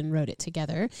Jason wrote it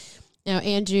together. Now,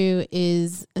 Andrew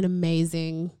is an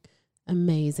amazing,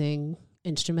 amazing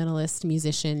instrumentalist,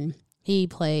 musician. He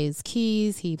plays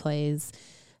keys. He plays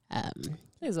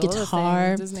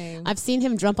guitar. I've seen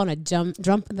him jump on a drum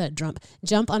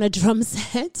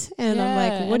set, and I'm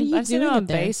like, what are you doing? I've seen him on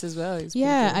bass as well.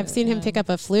 I've seen him pick up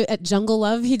a flute at Jungle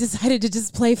Love. He decided to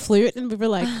just play flute, and we were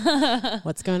like,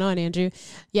 what's going on, Andrew?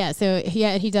 Yeah, so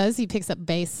he does. He picks up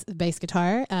bass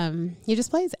guitar. He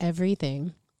just plays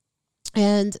everything.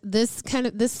 And this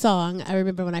song, I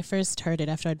remember when I first heard it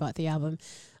after I'd bought the album,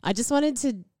 I just wanted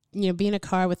to be in a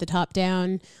car with the top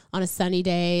down on a sunny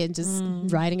day and just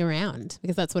riding around,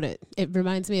 because that's what it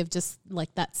reminds me of, just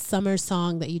like that summer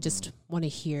song that you just want to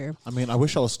hear. I mean, I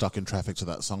wish I was stuck in traffic to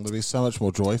that song. It'd be so much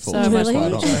more joyful. So much more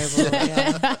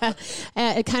enjoyable.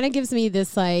 It kind of gives me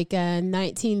this like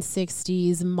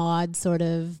 1960s mod sort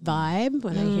of vibe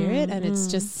when I hear it, and it's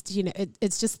just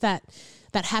it's just that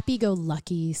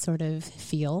happy-go-lucky sort of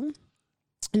feel.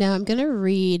 Now I'm going to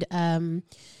read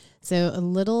so a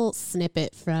little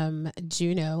snippet from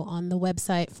Juno on the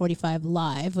website 45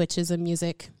 Live, which is a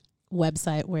music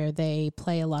website where they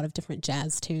play a lot of different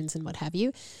jazz tunes and what have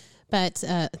you. But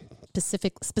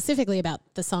specifically about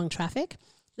the song Traffic,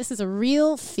 this is a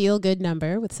real feel-good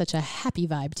number with such a happy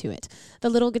vibe to it.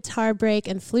 The little guitar break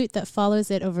and flute that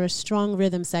follows it over a strong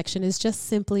rhythm section is just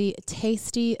simply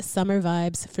tasty summer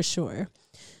vibes for sure.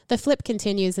 The flip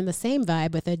continues in the same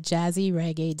vibe with a jazzy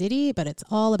reggae ditty, but it's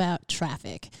all about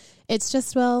traffic. It's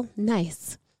just,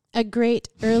 nice. A great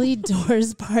early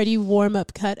doors party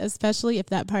warm-up cut, especially if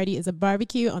that party is a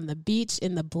barbecue on the beach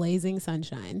in the blazing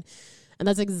sunshine. And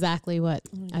that's exactly what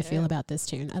I feel about this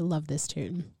tune. I love this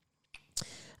tune.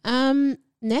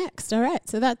 Next, all right,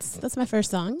 so that's my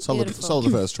first song. Solid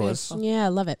first choice. Beautiful. Yeah, I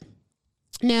love it.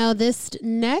 Now, this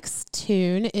next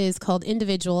tune is called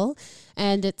Individual,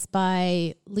 and it's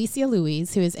by Licia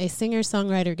Louise, who is a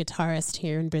singer-songwriter guitarist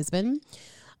here in Brisbane.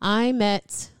 I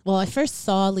first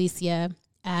saw Licia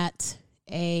at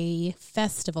a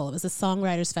festival. It was a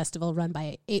songwriters festival run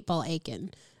by 8-Ball Aiken.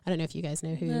 I don't know if you guys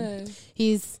know who. No.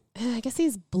 He's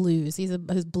blues. He's a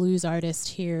blues artist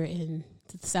here in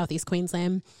Southeast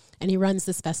Queensland, and he runs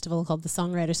this festival called the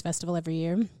Songwriters Festival every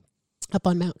year up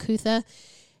on Mount Cootha.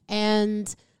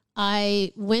 And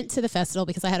I went to the festival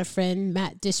because I had a friend,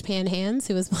 Matt Dishpan Hands,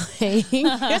 who was playing.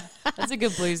 That's a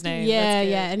good blues name. Yeah,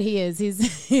 and he is.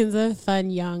 He's a fun,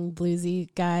 young, bluesy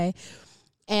guy.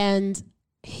 And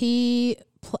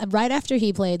right after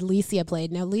he played, Licia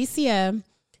played. Now, Licia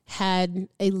had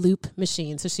a loop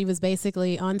machine. So she was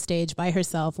basically on stage by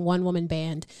herself, one-woman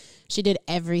band. She did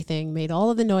everything, made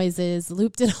all of the noises,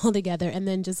 looped it all together, and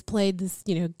then just played this,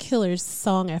 killer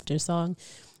song after song.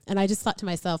 And I just thought to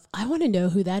myself, I want to know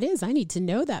who that is. I need to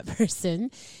know that person.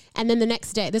 And then the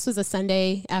next day, this was a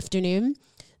Sunday afternoon.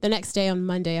 The next day on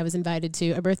Monday, I was invited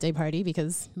to a birthday party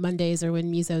because Mondays are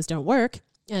when musos don't work.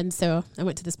 And so I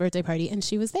went to this birthday party and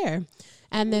she was there.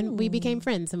 And then we became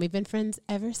friends, and we've been friends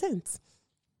ever since.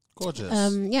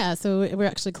 Gorgeous. Yeah, so we're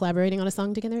actually collaborating on a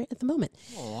song together at the moment.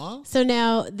 Aww. So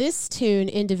now this tune,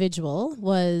 Individual,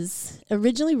 was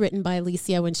originally written by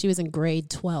Alicia when she was in grade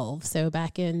 12, so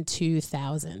back in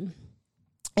 2000.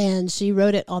 And she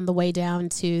wrote it on the way down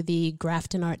to the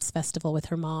Grafton Arts Festival with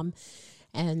her mom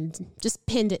and just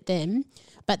pinned it then.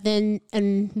 But then,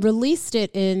 and released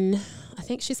it in, I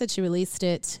think she said she released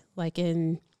it like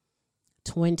in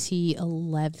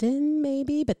 2011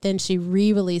 maybe, but then she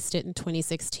re-released it in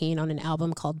 2016 on an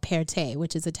album called Per Te,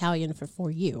 which is Italian for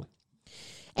you.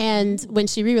 And when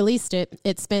she re-released it,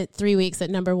 it spent 3 weeks at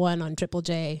 #1 on Triple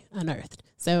J Unearthed.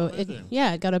 So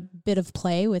it got a bit of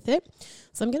play with it.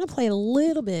 So I'm going to play a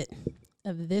little bit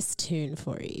of this tune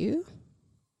for you.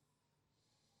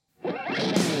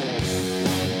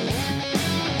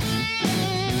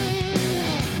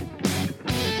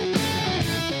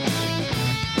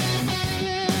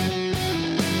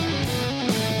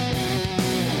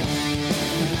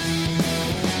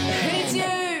 It's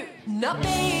you, not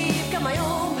me. You've got my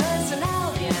own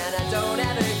personality and I don't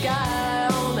have a guy.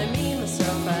 I only mean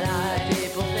myself and I.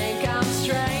 People think I'm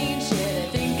strange, yeah,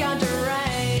 they think I'm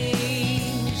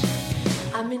deranged.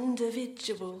 I'm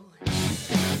individual,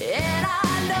 and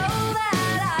I know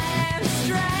that I am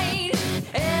strange,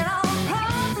 and I'll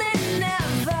probably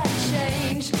never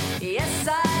change. Yes,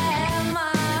 I am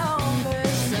my own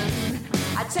person.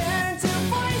 I turn two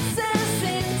voices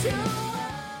into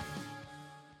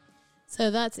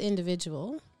So that's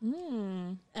Individual.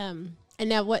 And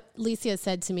now what Licia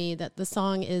said to me, that the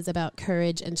song is about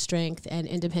courage and strength and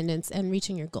independence and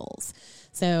reaching your goals.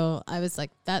 So I was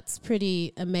like, that's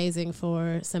pretty amazing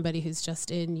for somebody who's just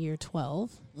in year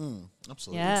 12.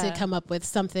 Absolutely. To come up with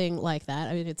something like that.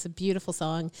 I mean, it's a beautiful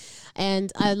song.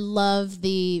 And I love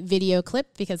the video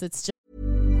clip because it's just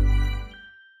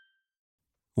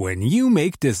When you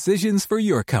make decisions for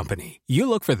your company, you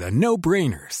look for the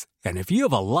no-brainers. And if you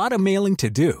have a lot of mailing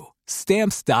to do,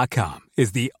 Stamps.com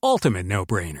is the ultimate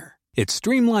no-brainer. It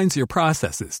streamlines your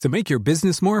processes to make your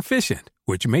business more efficient,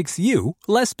 which makes you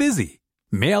less busy.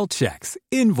 Mail checks,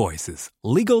 invoices,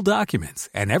 legal documents,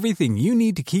 and everything you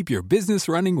need to keep your business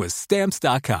running with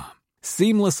Stamps.com.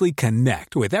 Seamlessly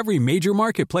connect with every major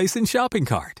marketplace and shopping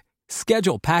cart.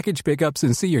 Schedule package pickups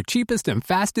and see your cheapest and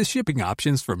fastest shipping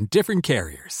options from different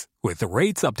carriers, with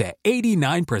rates up to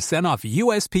 89% off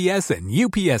USPS and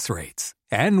UPS rates.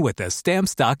 And with the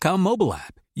Stamps.com mobile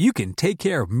app, you can take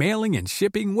care of mailing and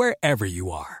shipping wherever you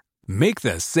are. Make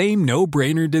the same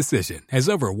no-brainer decision as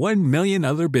over 1 million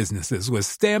other businesses with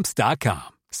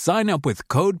Stamps.com. Sign up with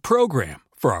code PROGRAM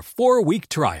for a 4-week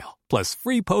trial, plus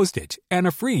free postage and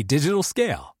a free digital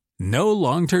scale. No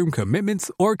long-term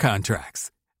commitments or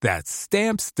contracts. That's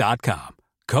Stamps.com.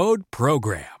 Code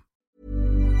PROGRAM.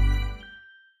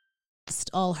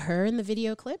 all her in the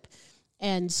video clip.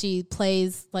 And she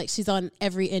plays, like, she's on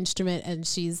every instrument and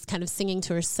she's kind of singing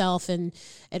to herself. And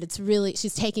it's really,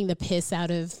 she's taking the piss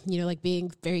out of, you know, like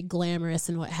being very glamorous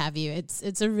and what have you.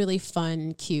 It's a really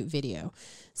fun, cute video.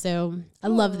 So I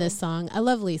love this song. I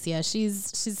love Licia.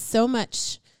 She's so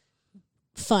much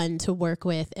fun to work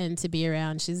with and to be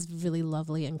around. She's really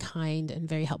lovely and kind and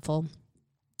very helpful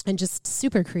and just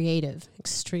super creative,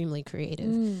 extremely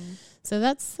creative. So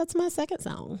that's my second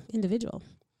song, Individual.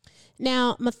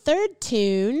 Now, my third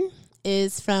tune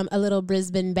is from a little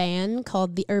Brisbane band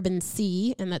called The Urban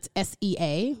Sea, and that's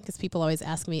SEA, because people always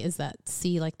ask me, is that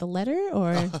C like the letter?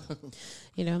 Or,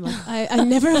 you know, I'm like, I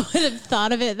never would have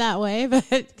thought of it that way, but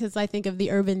because I think of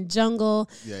the urban jungle,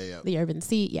 the urban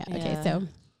sea. Yeah. Okay.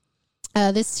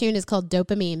 So this tune is called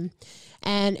Dopamine,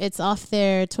 and it's off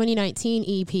their 2019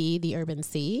 EP, The Urban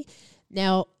Sea.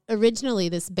 Now, originally,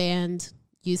 this band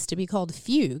used to be called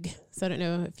Fugue. So I don't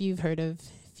know if you've heard of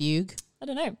Fugue. I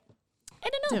don't know.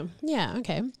 No. Yeah,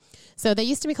 okay. So they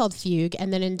used to be called Fugue,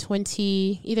 and then in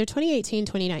either 2018,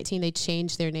 2019, they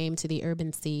changed their name to The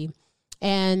Urban Sea.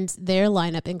 And their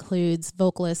lineup includes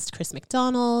vocalist Chris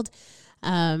McDonald,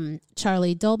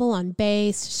 Charlie Doble on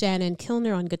bass, Shannon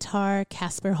Kilner on guitar,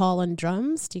 Casper Hall on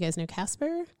drums. Do you guys know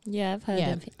Casper? Yeah, I've heard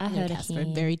of him. I heard Casper, of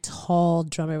him. very tall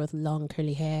drummer with long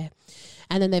curly hair.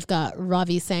 And then they've got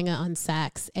Ravi Sangha on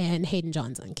sax and Hayden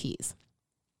Johns on keys.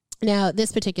 Now,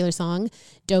 this particular song,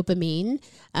 Dopamine,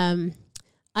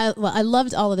 I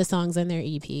loved all of the songs on their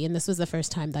EP, and this was the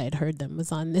first time that I had heard them,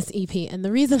 was on this EP. And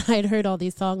the reason I had heard all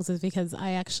these songs was because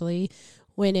I actually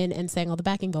went in and sang all the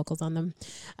backing vocals on them.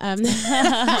 You were doing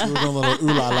a little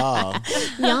ooh la la.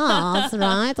 Yes,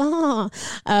 right.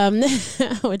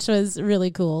 Which was really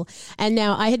cool. And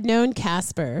now I had known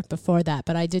Casper before that,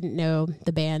 but I didn't know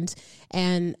the band.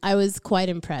 And I was quite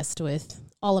impressed with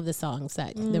all of the songs.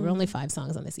 There were only 5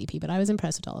 songs on this EP, but I was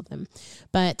impressed with all of them.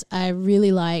 But I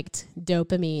really liked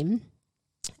Dopamine,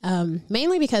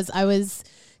 mainly because I was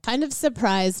kind of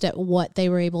surprised at what they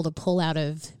were able to pull out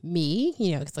of me.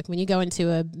 You know, it's like when you go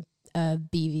into a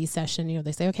BV session, you know,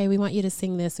 they say, okay, we want you to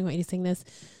sing this, we want you to sing this.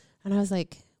 And I was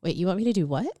like, wait, you want me to do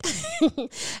what?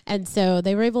 And so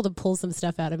they were able to pull some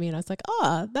stuff out of me, and I was like,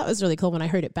 oh, that was really cool. When I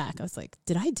heard it back, I was like,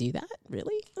 did I do that?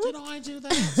 Really? Did I do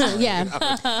that? Yeah.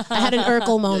 I had an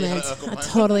Urkel moment. I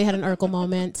totally had an Urkel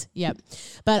moment. Yep.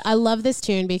 But I love this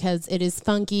tune because it is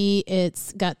funky.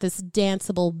 It's got this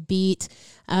danceable beat.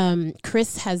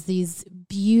 Chris has these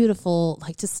beautiful,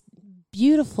 like just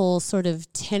beautiful sort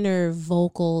of tenor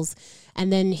vocals.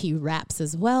 And then he raps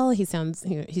as well. He's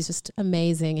just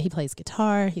amazing. He plays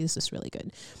guitar. He's just really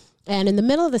good. And in the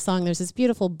middle of the song, there's this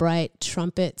beautiful, bright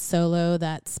trumpet solo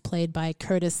that's played by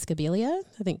Curtis Scabilia.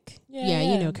 I think,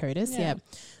 you know Curtis. Yeah.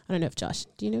 I don't know if Josh,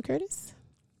 do you know Curtis?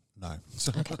 No.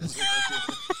 Okay.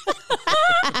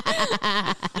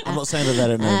 I'm not saying that they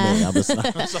don't know me. I'm just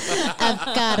Of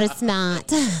course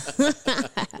not.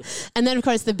 And then, of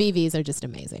course, the BVs are just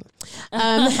amazing.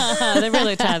 They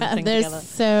really tie the thing together.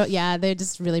 So, yeah, they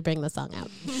just really bring the song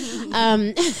out.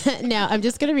 Now, I'm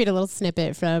just going to read a little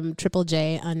snippet from Triple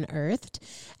J Unearthed.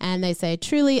 And they say,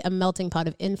 truly a melting pot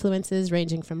of influences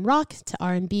ranging from rock to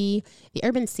R&B. The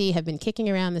Urban Sea have been kicking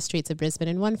around the streets of Brisbane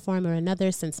in one form or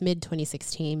another since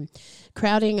mid-2016.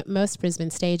 Crowding most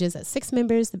Brisbane stages at 6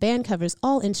 members, the band covers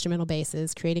all instrumental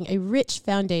bases, creating a rich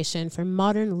foundation for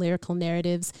modern lyrical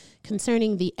narratives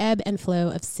concerning the ebb and flow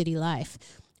of city life.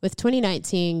 With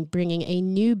 2019 bringing a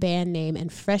new band name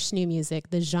and fresh new music,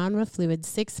 the genre-fluid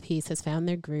 6-piece has found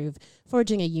their groove,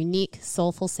 forging a unique,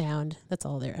 soulful sound that's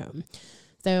all their own.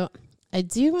 So I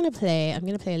do want to play, I'm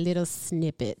going to play a little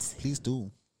snippet. Please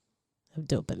do. Of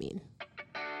Dopamine.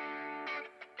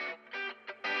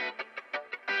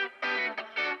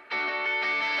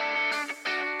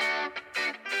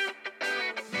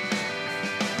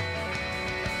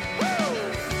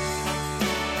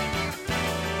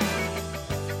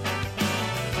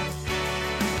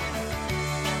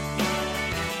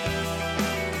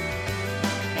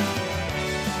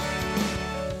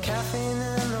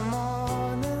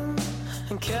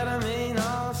 Ketamine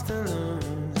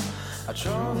afternoon. I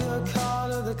drove your car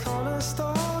to the corner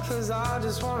store, cause I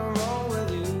just wanna roll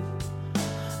with you.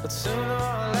 But sooner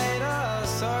or later, a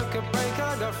circuit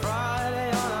breaker got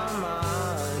Friday on our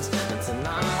minds. And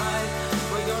tonight,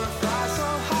 we're gonna fly so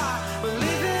high, we'll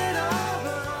leave it all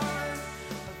behind.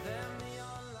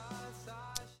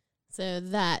 So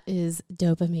that is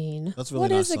Dopamine. That's really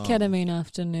What nice is a ketamine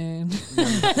afternoon?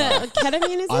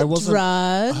 Ketamine is I a wasn't-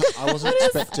 drug. I wasn't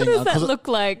expecting. What does that look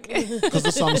like? Because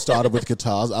the song started with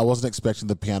guitars, I wasn't expecting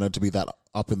the piano to be that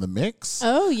up in the mix.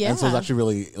 Oh, yeah. And so it was actually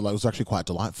really, like, it was actually quite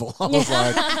delightful. I was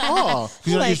like, oh, because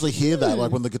you don't Like, usually hear that.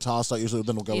 Like when the guitars start, usually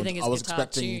then we'll go. You think it's I was guitar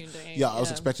expecting, tuned, don't you? I was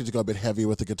expecting to go a bit heavier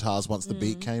with the guitars once the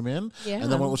beat came in. Yeah.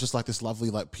 And then when it was just like this lovely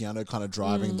like piano kind of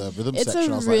driving the rhythm It's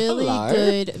section, I a was really like,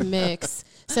 hello. good mix.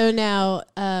 So now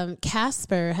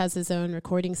Casper has his own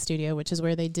recording studio, which is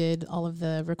where they did all of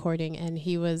the recording, and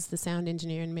he was the sound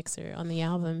engineer and mixer on the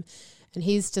album. And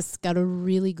he's just got a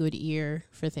really good ear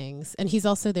for things. And he's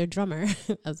also their drummer,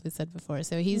 as we said before.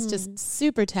 So he's just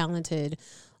super talented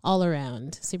all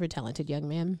around, super talented young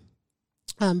man.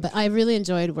 But I really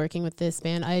enjoyed working with this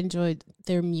band. I enjoyed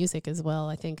their music as well.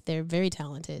 I think they're very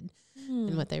talented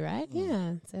in what they write.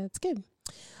 Yeah, so it's good.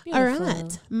 Beautiful. All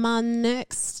right. My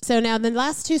next. So now the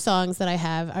last 2 songs that I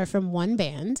have are from one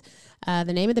band. The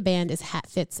name of the band is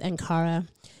Hatfits and Cara,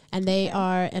 and they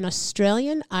are an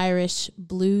Australian-Irish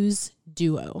blues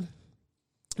duo.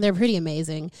 They're pretty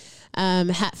amazing.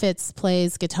 Hatfits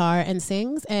plays guitar and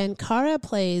sings, and Cara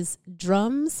plays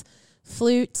drums,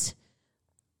 flute,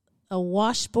 a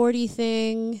washboardy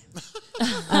thing.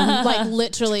 Like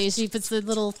literally, she puts the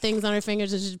little things on her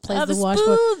fingers and she plays the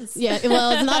washboard. Spoons. Yeah,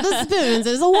 well, it's not the spoons.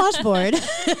 It's a washboard.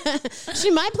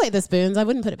 She might play the spoons. I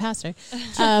wouldn't put it past her.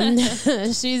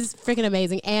 She's freaking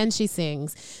amazing, and she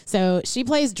sings. So she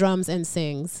plays drums and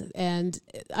sings. And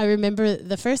I remember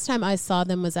the first time I saw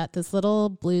them was at this little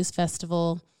blues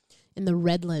festival in the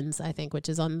Redlands, I think, which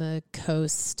is on the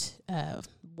coast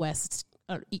west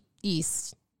or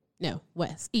east. No,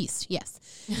 east, yes,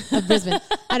 of Brisbane.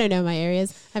 I don't know my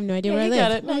areas. I have no idea where I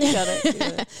live. You got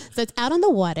it. So it's out on the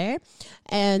water,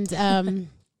 and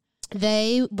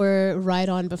they were right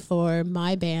on before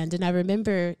my band, and I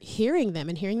remember hearing them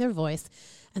and hearing their voice,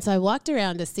 and so I walked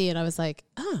around to see, and I was like,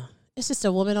 oh, it's just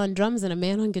a woman on drums and a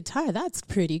man on guitar. That's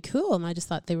pretty cool, and I just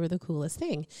thought they were the coolest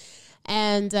thing.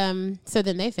 And so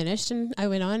then they finished, and I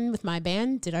went on with my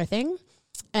band, did our thing.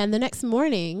 And the next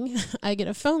morning, I get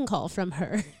a phone call from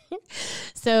her.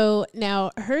 So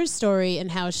now her story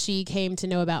and how she came to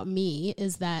know about me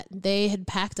is that they had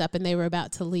packed up and they were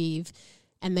about to leave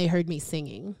and they heard me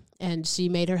singing. And she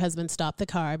made her husband stop the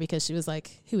car because she was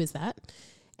like, who is that?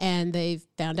 And they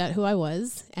found out who I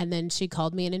was. And then she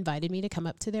called me and invited me to come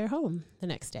up to their home the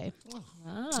next day.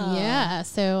 Wow. Yeah.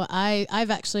 So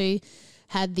I've actually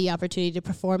had the opportunity to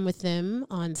perform with them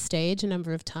on stage a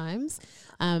number of times.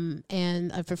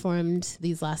 And I've performed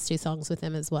these last 2 songs with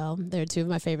them as well. They're 2 of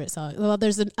my favorite songs. Well, there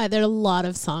are a lot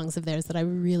of songs of theirs that I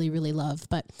really, really love,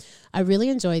 but I really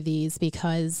enjoy these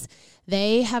because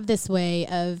they have this way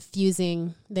of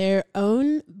fusing their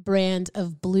own brand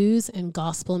of blues and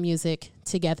gospel music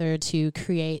together to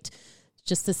create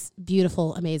just this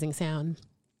beautiful, amazing sound.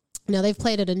 Now, they've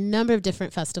played at a number of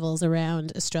different festivals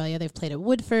around Australia. They've played at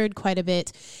Woodford quite a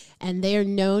bit, and they are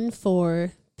known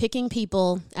for picking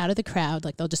people out of the crowd.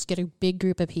 Like, they'll just get a big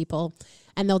group of people,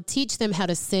 and they'll teach them how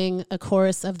to sing a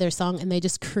chorus of their song, and they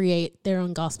just create their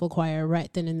own gospel choir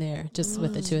right then and there, just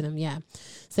with the 2 of them, yeah.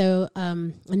 So a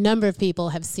number of people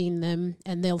have seen them,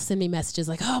 and they'll send me messages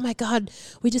like, oh my God,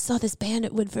 we just saw this band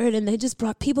at Woodford, and they just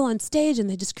brought people on stage, and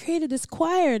they just created this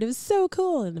choir, and it was so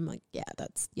cool. And I'm like,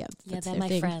 that's they're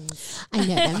my friends. I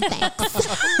know them,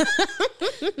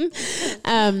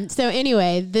 thanks. So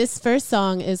anyway, this first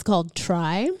song is called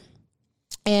Try.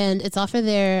 And it's off of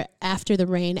their After the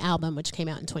Rain album, which came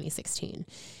out in 2016.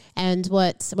 And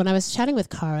when I was chatting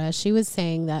with Cara, she was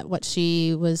saying that what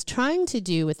she was trying to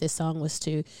do with this song was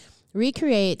to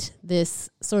recreate this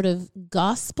sort of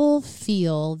gospel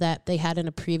feel that they had in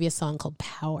a previous song called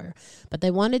Power. But they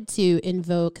wanted to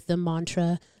invoke the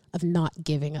mantra of not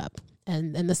giving up.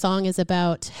 And the song is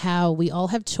about how we all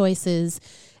have choices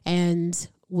and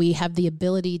we have the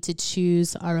ability to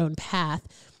choose our own path.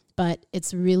 But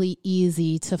it's really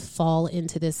easy to fall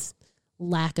into this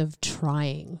lack of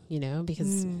trying,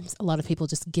 because a lot of people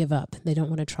just give up. They don't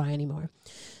want to try anymore.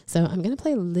 So I'm going to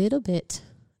play a little bit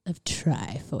of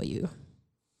Try for you.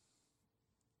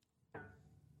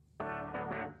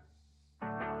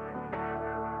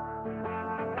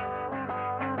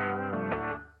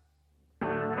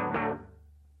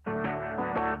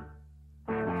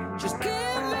 Just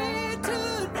give me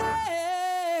today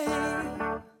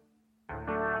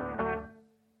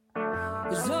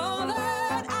is all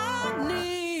that I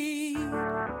need.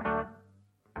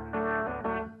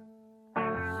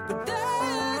 But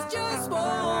there's just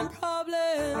one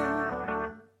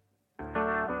problem.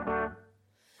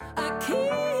 I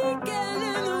keep getting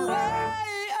in the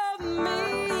way of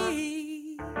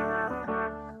me.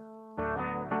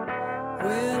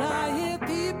 Well, I hear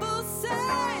people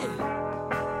say,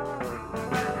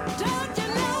 don't you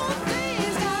know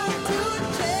things got to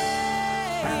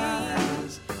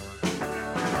change?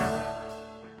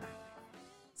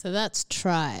 So that's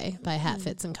Try by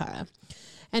Hatfits and Cara.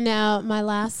 And now my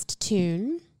last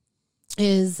tune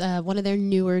is one of their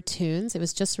newer tunes. It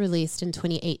was just released in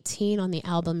 2018 on the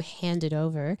album Hand It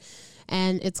Over,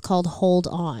 and it's called Hold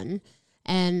On.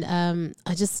 And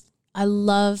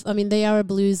they are a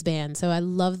blues band, so I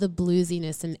love the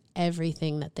bluesiness in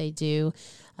everything that they do.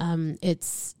 I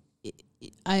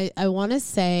want to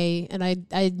say, and I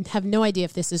have no idea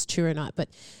if this is true or not, but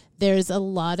there's a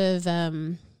lot of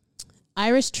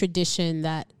Irish tradition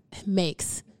that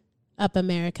makes up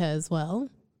America as well.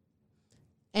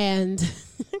 And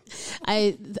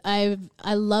I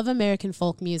love American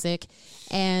folk music,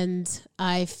 and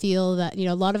I feel that,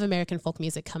 a lot of American folk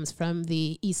music comes from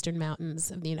the eastern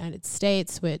mountains of the United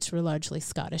States, which were largely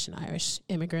Scottish and Irish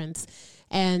immigrants.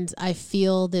 And I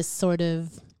feel this sort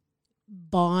of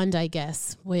bond, I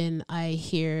guess, when I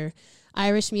hear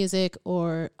Irish music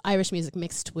or Irish music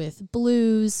mixed with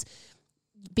blues,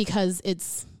 because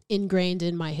it's ingrained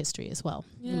in my history as well,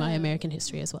 in my American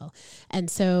history as well.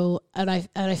 And so, and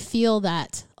I feel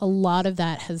that a lot of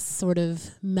that has sort of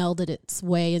melded its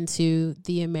way into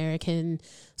the American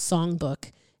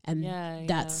songbook. And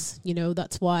that's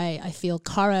why I feel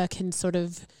Cara can sort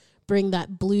of bring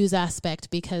that blues aspect,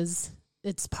 because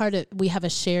it's we have a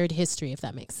shared history, if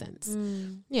that makes sense.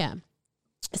 Yeah.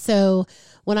 So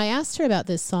when I asked her about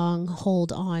this song,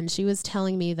 Hold On, she was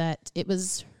telling me that it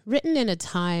was written in a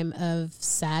time of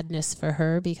sadness for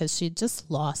her, because she'd just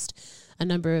lost a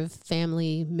number of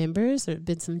family members. There had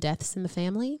been some deaths in the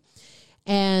family.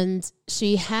 And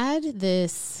she had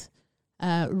this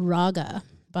raga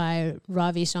by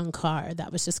Ravi Shankar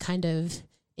that was just kind of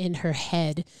in her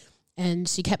head. And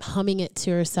she kept humming it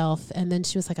to herself. And then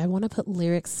she was like, I want to put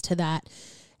lyrics to that.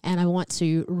 And I want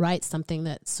to write something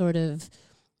that sort of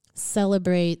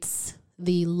celebrates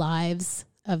the lives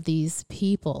of these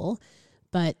people,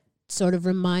 but sort of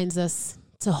reminds us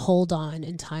hold on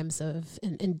in times of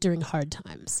and during hard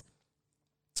times.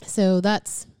 So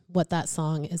that's what that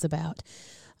song is about.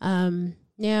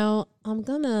 Now I'm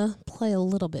gonna play a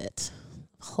little bit.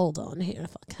 Hold on here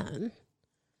if I can.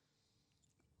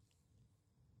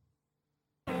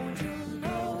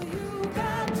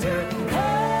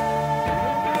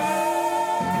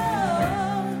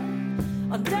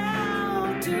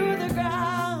 Down to the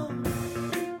ground.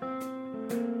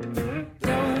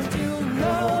 Don't you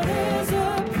know there's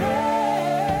a place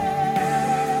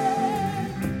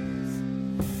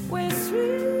where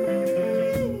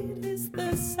sweet is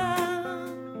the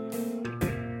sound,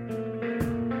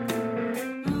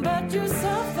 but you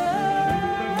suffer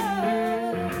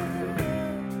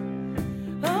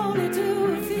only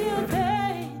to feel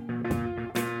pain.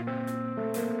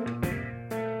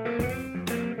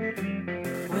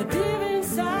 We're deep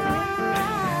inside.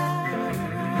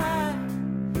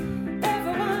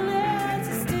 Everyone else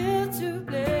is still to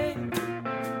blame.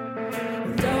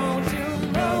 Don't you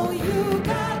know you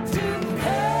got to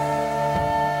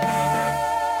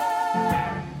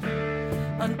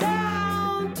help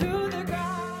down to the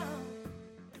ground.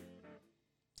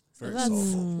 Very That's-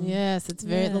 soulful. Yes, it's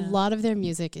very. A lot of their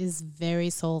music is very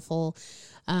soulful,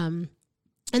 and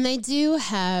they do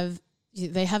have.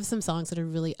 They have some songs that are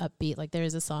really upbeat. Like there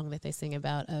is a song that they sing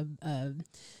about a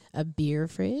beer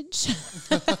fridge.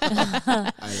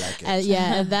 I like it.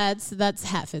 Yeah, that's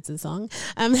Hatfitz's song.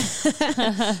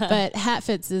 But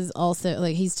Hatfitz is also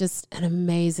like he's just an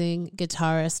amazing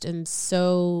guitarist and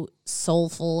so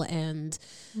soulful. And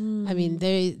I mean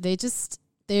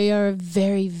they are a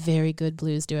very, very good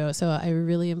blues duo. So I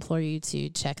really implore you to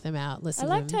check them out. Listen. I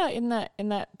to liked them. how in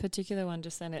that particular one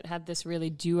just then it had this really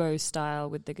duo style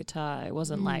with the guitar. It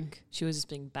wasn't like she was just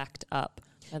being backed up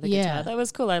by the guitar. That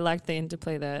was cool. I liked the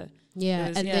interplay there. Yeah,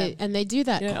 Because, and they do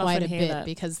that you don't quite a often hear bit that.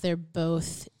 because they're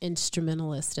both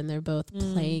instrumentalists and they're both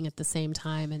playing at the same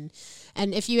time. And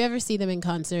if you ever see them in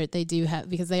concert, they do have,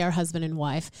 because they are husband and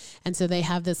wife, and so they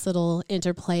have this little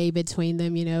interplay between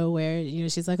them, you know, where, you know,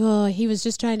 she's like, oh, he was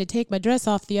just trying to take my dress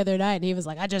off the other night, and he was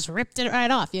like, I just ripped it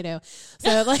right off, you know.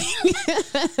 So like,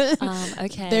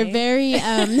 okay, they're very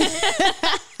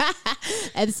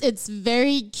it's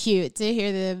very cute to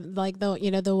hear them, like,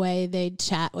 the way they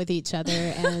chat with each other,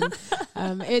 and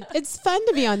it's fun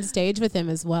to be on stage with them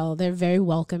as well. They're very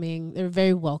welcoming. They're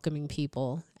very welcoming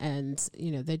people, and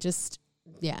you know, they're just,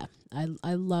 yeah.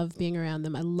 I love being around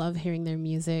them. I love hearing their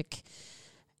music.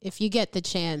 If you get the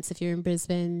chance, if you're in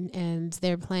Brisbane and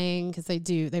they're playing, because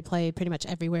they play pretty much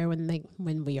everywhere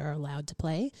when we are allowed to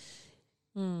play.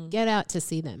 Get out to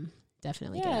see them.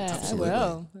 Definitely get out to see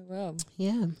them. I will.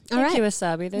 Yeah. Thank you,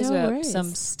 Wasabi. Those No were worries.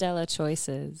 some stellar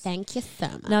choices. Thank you so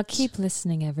much. Now keep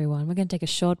listening, everyone. We're going to take a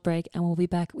short break and we'll be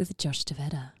back with Josh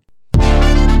Tavetta.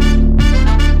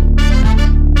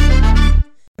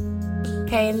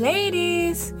 Hey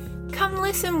ladies, come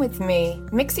listen with me,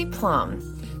 Mixie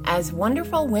Plum. As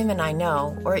wonderful women I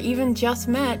know, or even just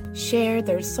met, share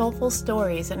their soulful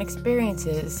stories and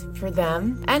experiences for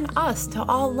them and us to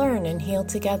all learn and heal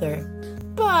together.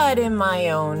 But in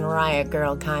my own riot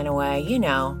girl kind of way, you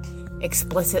know,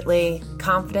 explicitly,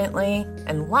 confidently,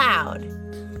 and loud.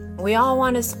 We all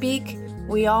want to speak,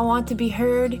 we all want to be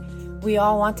heard, we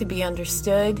all want to be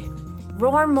understood.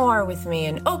 Roar more with me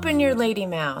and open your lady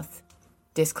mouth.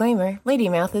 Disclaimer, lady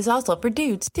mouth is also for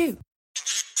dudes too.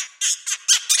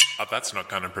 A That's Not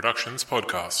Canon Productions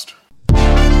podcast.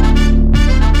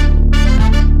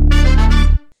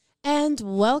 And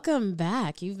welcome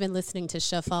back. You've been listening to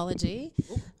Shuffology.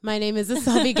 My name is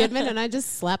Asabi Goodman, and I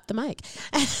just slapped the mic.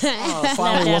 Oh,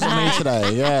 finally wasn't me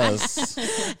today. Yes.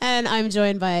 And I'm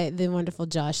joined by the wonderful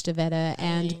Josh Tavetta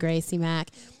and Gracie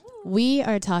Mack. We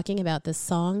are talking about the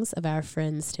songs of our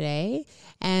friends today.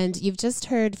 And you've just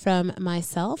heard from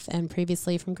myself and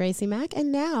previously from Gracie Mack.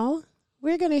 And now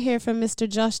we're going to hear from Mr.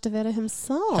 Josh Tavetta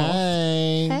himself.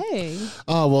 Hey. Hey.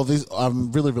 Oh, well,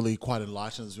 I'm really, really quite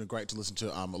enlightened. It's been great to listen to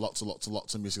lots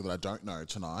of music that I don't know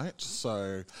tonight.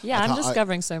 So Yeah, I'm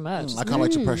discovering so much. I can't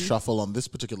wait to press shuffle on this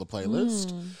particular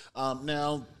playlist.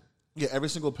 Now, yeah, every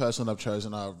single person I've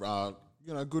chosen are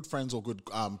good friends or good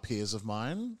peers of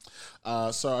mine.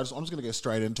 So I'm just going to go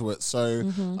straight into it. So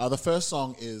the first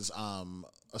song is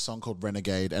a song called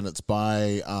Renegade, and it's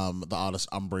by the artist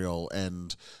Umbriel.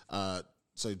 And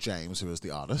So James, who is the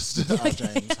artist,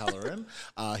 James Halloran,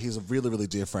 he's a really, really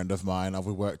dear friend of mine.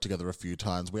 We worked together a few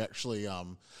times. We actually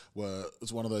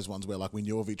it's one of those ones where like we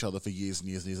knew of each other for years and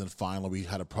years and years, and finally we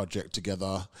had a project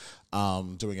together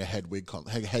doing a Hedwig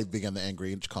and the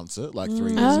Angry Inch concert like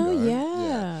 3 years ago.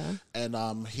 Yeah.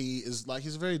 And he's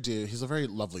a very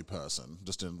lovely person,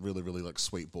 just a really, really like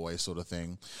sweet boy sort of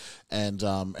thing. And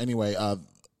anyway,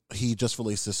 he just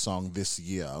released this song this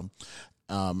year.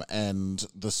 And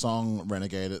the song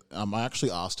Renegade, I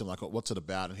actually asked him, like, what's it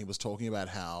about? And he was talking about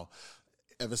how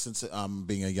ever since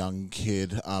being a young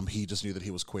kid, he just knew that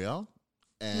he was queer.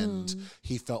 And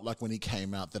he felt like when he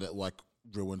came out that it, like,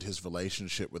 ruined his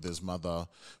relationship with his mother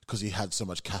because he had so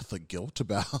much Catholic guilt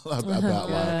about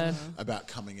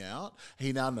coming out.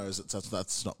 He now knows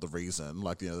that's not the reason.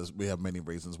 Like, you know, we have many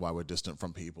reasons why we're distant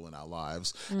from people in our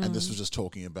lives, and this was just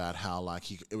talking about how like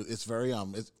it's very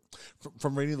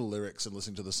from reading the lyrics and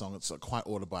listening to the song, it's like quite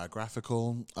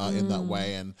autobiographical in that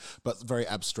way, but very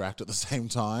abstract at the same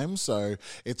time. So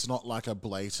it's not like a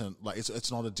blatant, like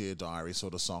it's not a Dear Diary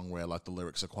sort of song where like the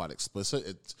lyrics are quite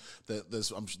explicit.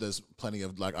 There's plenty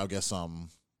of like, I guess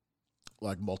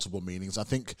like multiple meanings. I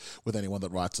think with anyone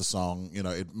that writes a song, you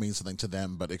know, it means something to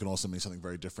them, but it can also mean something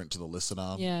very different to the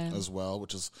listener as well,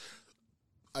 which is,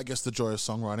 I guess, the joy of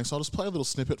songwriting. So I'll just play a little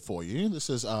snippet for you. This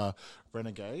is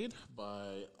Renegade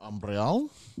by Umbriel.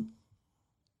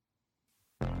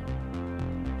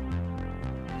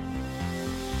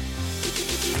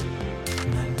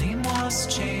 My name was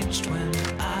changed when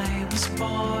I was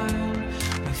born.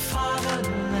 My father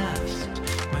left,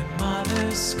 my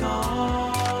mother's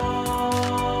gone.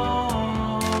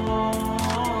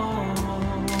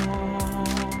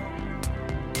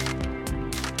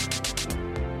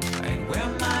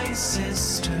 My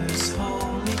sister's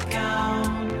holy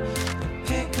gown, we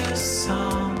pick a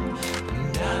song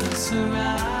and dance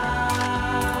around.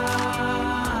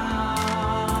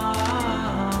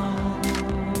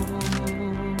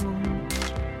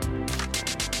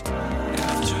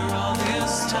 After all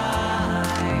this time,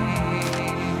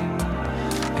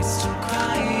 I still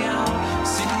cry out,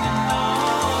 singing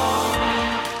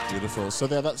along. Beautiful. So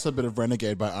that's a bit of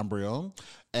Renegade by Umbriel.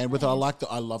 And with I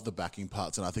love the backing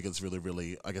parts, and I think it's really,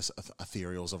 really, I guess,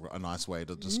 ethereal is a nice way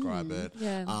to describe it.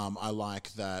 Yeah. I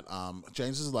like that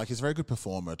James is like, he's a very good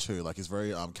performer too. Like, he's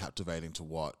very captivating to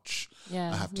watch.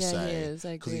 Yeah. I have to Yeah, say, he is.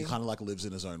 I because he agree. kind of like lives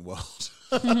in his own world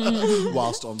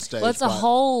whilst on stage. Well, it's a but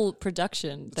whole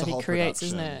production it's that a he whole creates,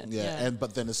 production. isn't it? Yeah.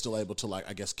 But then is still able to, like,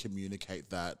 I guess, communicate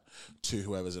that to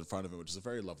whoever's in front of him, which is a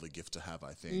very lovely gift to have,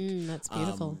 I think. That's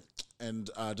beautiful. And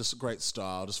just a great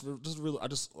style. Just really, I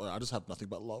just have nothing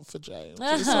but love for James.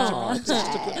 He's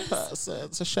just a good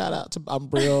person. So shout out to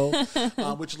Umbriel,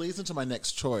 which leads into my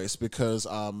next choice, because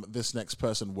this next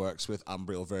person works with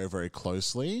Umbriel very, very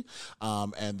closely.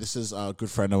 And this is a good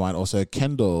friend of mine, also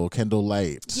Kendall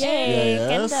Late. Yay,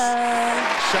 Kendall.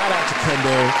 Shout out to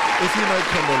Kendall. If you know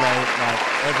Kendall Late, like,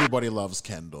 everybody loves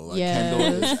Kendall. Like,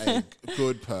 Kendall is a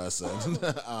good person.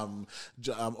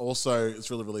 Also,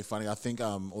 it's really, really funny. I think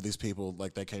all these people,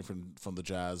 like, they came from the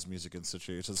Jazz Music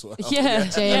Institute as well. Yeah,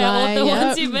 all the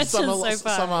ones you mentioned so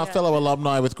far. Some fellow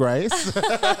alumni with Grace,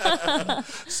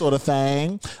 sort of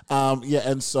thing.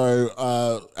 And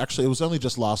so actually, it was only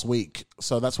just last week,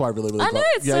 so that's why I really, really.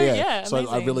 So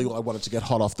I wanted to get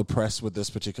hot off the press with this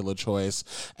particular choice,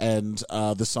 and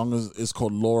the song is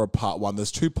called Laura Part 1.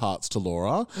 There's 2 parts to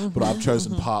Laura, but I've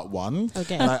chosen Part 1.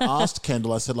 Okay. And I asked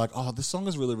Kendall, I said, like, oh, this song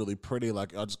is really, really pretty. Like,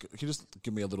 can you just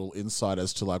give me a little insight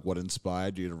as to like what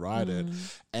inspired you to write it?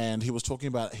 And he was talking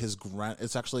about his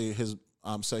it's actually his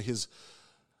his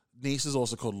niece is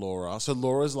also called Laura. So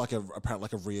Laura is like apparently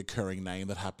like a reoccurring name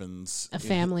that happens. A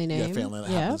family name. Yeah, family that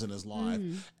happens in his life.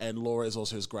 And Laura is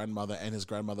also his grandmother, and his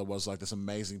grandmother was like this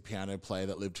amazing piano player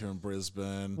that lived here in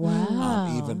Brisbane.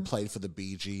 Wow. Even played for the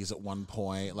Bee Gees at one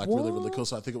point. Like, really, really cool.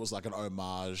 So I think it was like an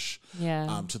homage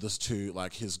to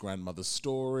like his grandmother's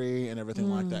story and everything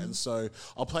like that. And so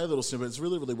I'll play a little snippet. It's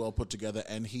really, really well put together,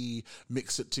 and he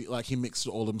mixed it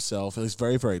all himself. And he's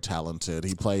very, very talented.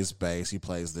 He plays bass, he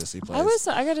plays this, he plays...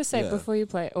 I gotta say, before you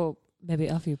play, or maybe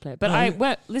after you play,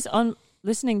 but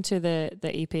listening to the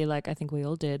EP, like I think we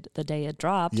all did, the day it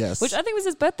dropped, which I think was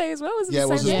his birthday as well. Was it it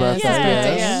was his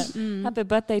birthday. Yeah. Happy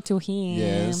birthday to him.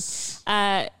 Yes.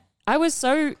 I was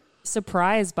so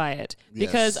surprised by it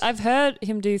because I've heard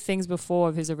him do things before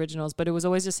of his originals, but it was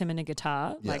always just him and a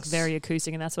guitar, like very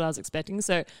acoustic, and that's what I was expecting.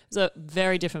 So it was a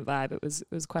very different vibe. It was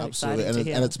quite exciting to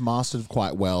hear. And it's mastered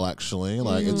quite well, actually.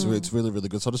 Like it's really, really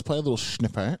good. So I'll just play a little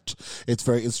snippet. It's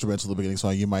very instrumental at the beginning, so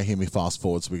you might hear me fast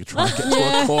forward so we can try and get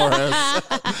to a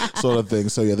chorus sort of thing.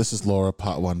 So this is Laura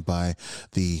Part 1 by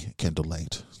the Kendall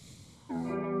Late.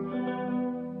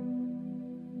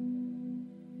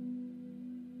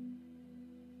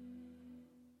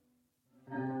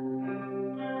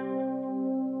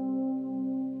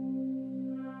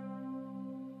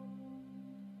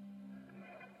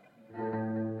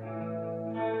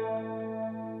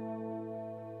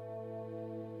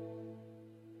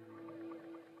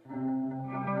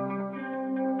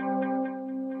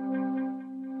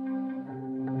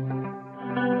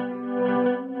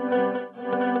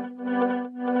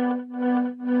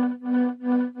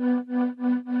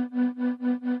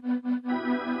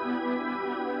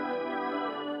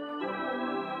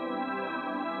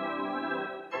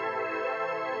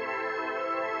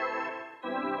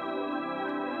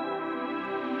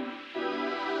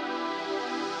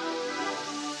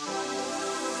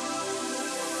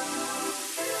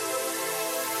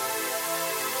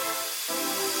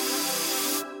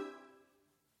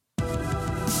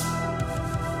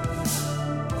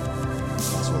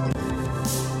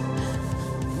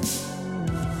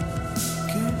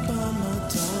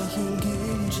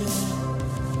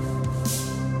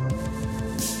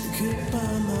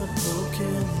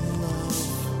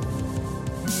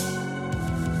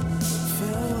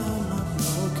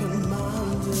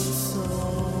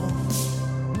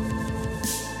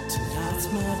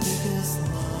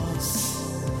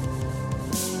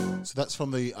 So that's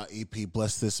from the EP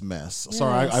Bless This Mess.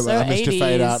 Sorry, I so missed your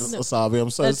fade out, 80s. Asabi. I'm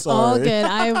so That's sorry. all good.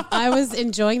 I was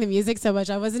enjoying the music so much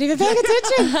I wasn't even paying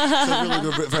attention. So really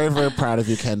good. Very, very proud of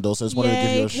you, Kendall. So I just wanted to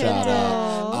give you a shout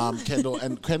out. Kendall.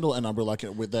 Kendall and Umbra, like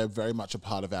they're very much a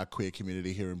part of our queer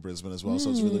community here in Brisbane as well.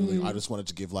 So it's really, I just wanted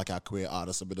to give like our queer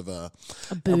artists a bit of a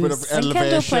bit of boost. And elevation.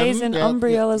 Kendall plays in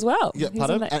Umbriel as well. Yeah, He's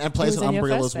pardon? in the- And plays he was in your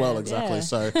Umbriel first as well, band, exactly. yeah.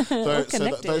 So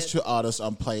those two artists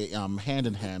play hand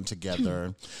in hand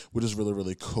together, which is really,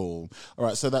 really cool. All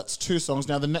right, so that's two songs.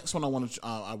 Now the next one I want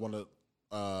to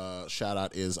shout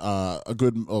out is a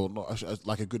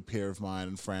good peer of mine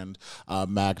and friend,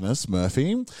 Magnus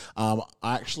Murphy. I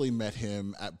actually met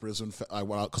him at Brisbane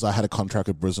because I had a contract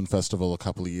at Brisbane Festival a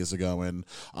couple of years ago, and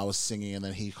I was singing, and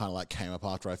then he kind of like came up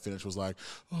after I finished, was like,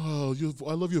 "Oh,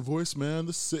 I love your voice, man."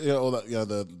 All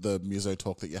that, the muso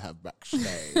talk that you have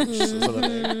backstage, sort of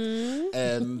thing.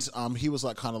 And he was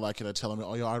like kind of like telling me,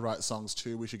 "Oh yeah, I write songs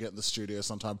too. We should get in the studio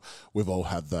sometime." We've all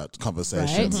had that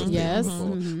conversation. Right. Yes.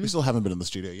 Before. We still haven't been in the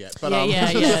studio yet, but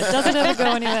yeah. Doesn't ever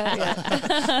go anywhere.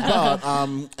 Yeah.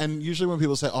 But and usually when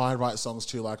people say, "Oh, I write songs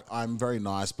too," like I'm very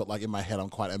nice, but like in my head, I'm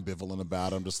quite ambivalent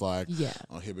about it. I'm just like,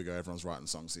 "Oh, here we go. Everyone's writing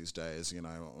songs these days, all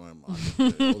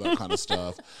that kind of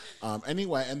stuff."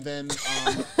 Anyway, and then,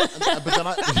 but then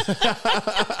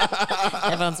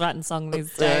Everyone's writing songs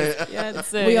these days.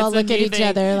 We all look at each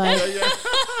other like.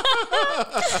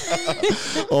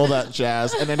 all that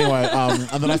jazz. And anyway,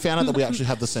 and then I found out that we actually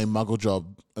had the same Muggle Job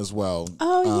as well.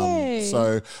 Oh, yay.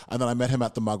 And then I met him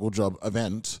at the Muggle Job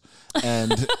event,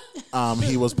 and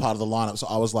he was part of the lineup. So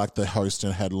I was like the host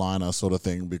and headliner sort of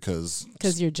thing because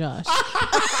you're Josh.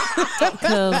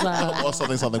 or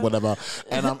something, whatever.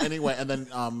 And anyway, and then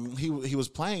he was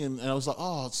playing, and I was like,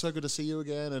 "Oh, it's so good to see you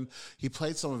again." And he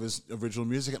played some of his original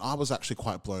music, and I was actually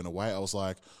quite blown away. I was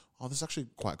like, "Oh, this is actually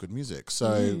quite good music."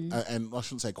 So, and I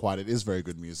shouldn't say quite; it is very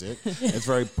good music. It's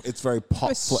very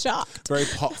pop, very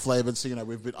pop flavored. So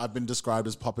I've been described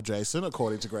as pop adjacent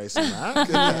according to Grace and Mac,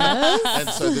 and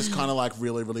so this kind of like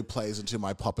really, really plays into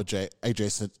my pop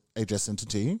adjacent.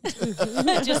 Adjacentity.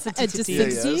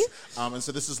 Adjacentity. And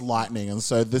so this is Lightning, and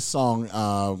so this song,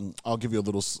 I'll give you a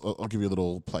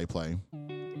little play.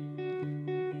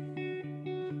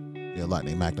 Yeah,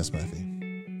 Lightning, Magnus Murphy.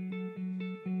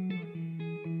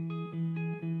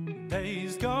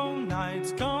 Days go,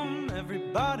 nights come,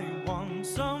 everybody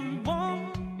wants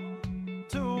someone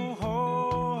to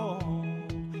hold.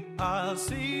 I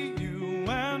see you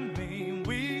and me,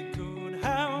 we could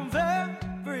have everything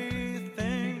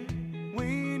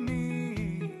we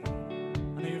need.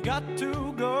 And you've got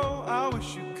to go, I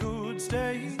wish you could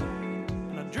stay.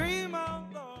 And I dream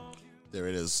of love. There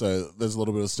it is. So there's a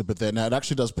little bit of snippet there. Now it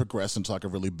actually does progress into like a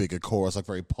really bigger chorus, like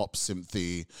very pop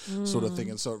synthy sort of thing.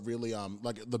 And so it really,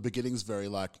 like the beginning's very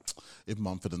like if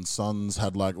Mumford and Sons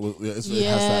had like, it has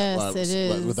that, it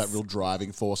is. Like, with that real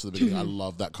driving force at the beginning. I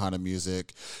love that kind of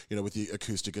music, with the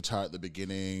acoustic guitar at the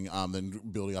beginning, then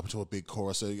building up into a big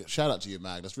chorus. So shout out to you,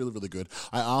 Mag. That's really, really good.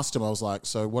 I asked him, I was like,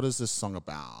 so what is this song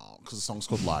about? Because the song's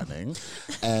called Lightning.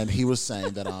 And he was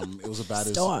saying that it was about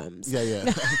storms. Yeah.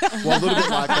 Well, a little bit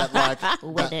like that, like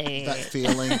that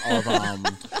feeling of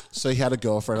so he had a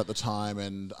girlfriend at the time,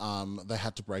 and they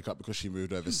had to break up because she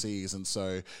moved overseas, and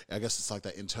so I guess it's like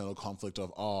that internal conflict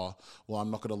of, oh, well,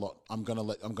 I'm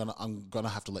gonna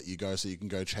have to let you go so you can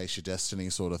go chase your destiny,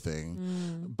 sort of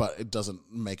thing, but it doesn't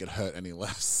make it hurt any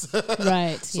less,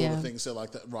 right? sort of thing. So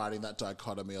like that, riding that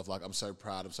dichotomy of like, I'm so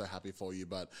proud, I'm so happy for you,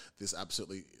 but this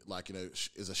absolutely like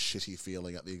is a shitty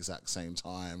feeling at the exact same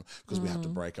time because we have to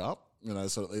break up.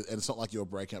 So and it's not like you're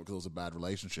breaking up because it was a bad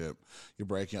relationship. You're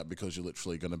breaking up because you're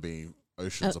literally going to be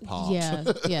oceans apart. Yeah,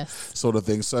 yes. Sort of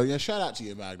thing. So yeah, shout out to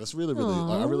you, Magnus. Really, really,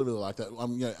 I really, really like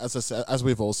that. As I said, as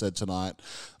we've all said tonight,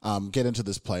 get into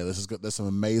this playlist. There's some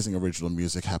amazing original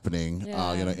music happening.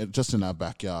 Just in our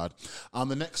backyard.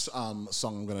 The next song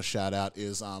I'm going to shout out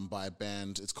is by a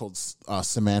band. It's called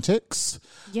Semantics.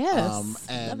 Yes,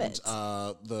 and love it.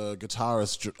 The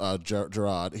guitarist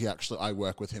Gerard. I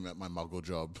work with him at my Muggle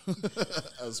Job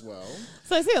as well.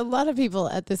 So I see a lot of people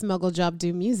at this Muggle Job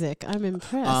do music. I'm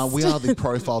impressed. We are the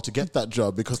profile to get that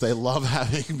job because they love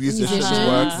having musicians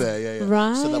work there. Yeah.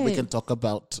 Right. So that we can talk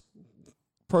about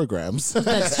programs.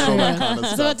 That's true. That kind of I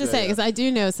was stuff. about to say, because I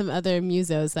do know some other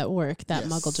musos that work that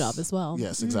Muggle Job as well.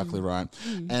 Yes, exactly right.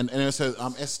 And so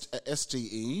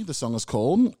SDE, the song is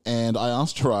called, and I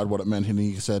asked Gerard what it meant, and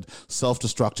he said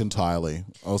self-destruct entirely.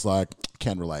 I was like,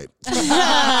 can relate.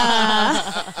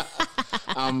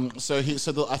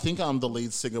 I think the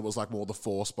lead singer was like more the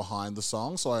force behind the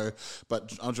song. So, but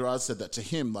Gerard said that to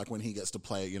him, like when he gets to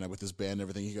play, you know, with his band and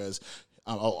everything, he goes,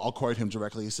 I'll quote him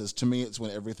directly. He says, "To me, it's when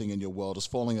everything in your world is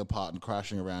falling apart and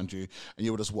crashing around you, and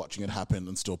you were just watching it happen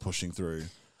and still pushing through."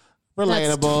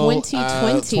 Relatable. That's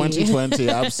 2020. 2020,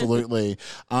 absolutely.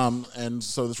 And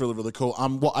so that's really, really cool.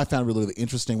 What I found really, really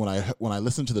interesting when I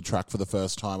listened to the track for the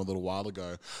first time a little while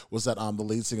ago was that the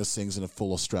lead singer sings in a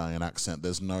full Australian accent.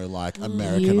 There's no like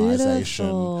Americanization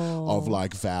of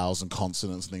like vowels and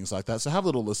consonants and things like that. So have a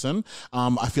little listen.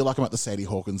 I feel like I'm at the Sadie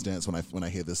Hawkins dance when I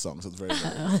hear this song. So it's very,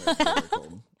 very, very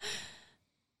cool.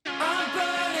 I'm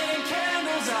burning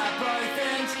candles at both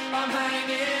ends. I'm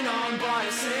hanging on by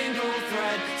a single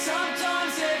thread.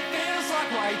 Sometimes it feels like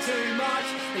way too much.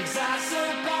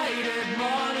 Exacerbated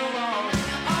monologue.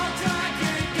 I'll drag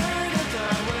you through the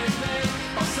dirt with me.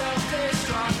 I'll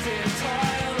self-destruct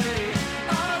entirely.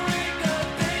 I read the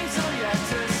things I'm yet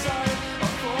to say.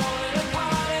 I'm falling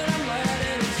apart and I'm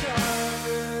letting it show.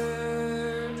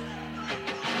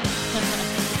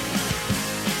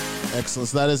 Excellent.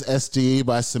 So that is SDE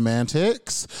by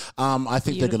Semantics. I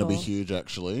think they're going to be Beautiful. huge,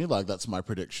 actually. Like, that's my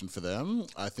prediction for them.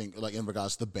 I think, like, in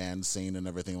regards to the band scene and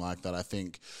everything like that, I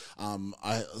think,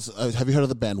 have you heard of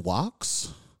the band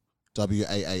Wax?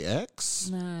 WAAX.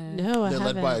 No, I They're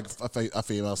led haven't. by a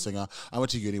female singer. I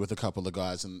went to uni with a couple of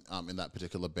guys in that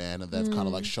particular band, and they've kind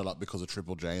of like shut up because of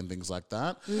Triple J and things like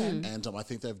that. And I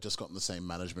think they've just gotten the same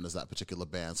management as that particular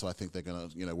band, so I think they're gonna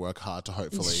work hard to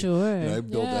hopefully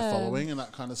build their following and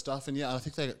that kind of stuff. And I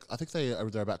think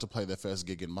they're about to play their first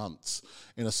gig in months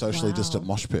in a socially distant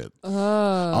mosh pit.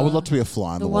 I would love to be a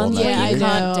fly on the wall. Ones in that where you gig.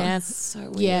 can't dance is so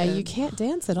weird. Yeah, you can't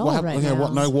dance at all right now.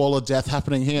 No wall of death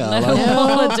happening here. No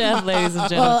wall of death, ladies and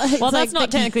gentlemen. Well, Well, it's that's like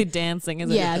not technically dancing, is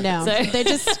it? Yeah, no. So- They're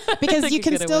just because They you could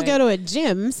can get still away. go to a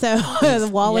gym, so the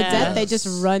wall of death, they just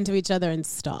Yes. run to each other and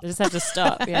stop. They just have to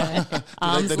stop, yeah.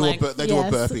 Arms They do length.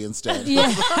 a burpee instead. Yeah.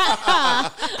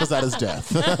 Because that is death.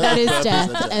 That is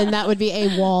death, and that would be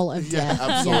a wall of Yeah, death.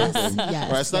 absolutely.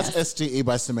 Yes, Right, so that's SDE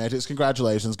by Semantics.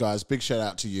 Congratulations, guys. Big shout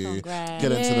out to you. Congrats.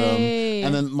 Get into Yay. them.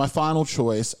 And then my final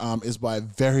choice is by a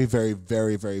very, very,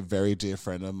 very, very, very dear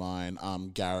friend of mine,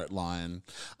 Garrett Lyon.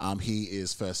 He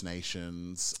is First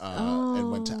Nations and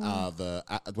went to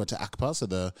ACPA, so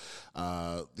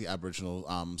the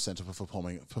Aboriginal Centre for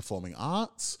Performing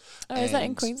Arts. Oh, is that in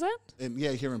And- Queensland?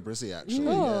 yeah, here in Brizzy, actually.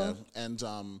 Yeah. And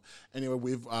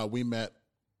anyway, we met.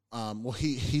 Well,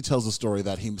 he tells a story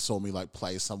that he saw me like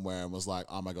play somewhere and was like,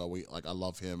 "Oh my god, I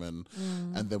love him,"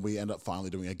 and then we end up finally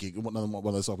doing a gig. One of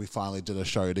those like we finally did a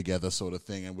show together, sort of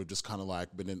thing, and we've just kind of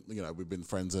like been we've been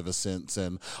friends ever since.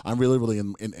 And I'm really, really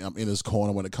in his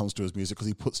corner when it comes to his music because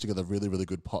he puts together really, really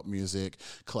good pop music,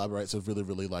 collaborates with really,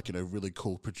 really really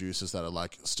cool producers that are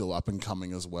like still up and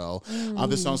coming as well.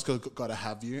 This song's Gotta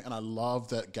Have You, and I love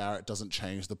that Garrett doesn't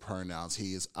change the pronouns.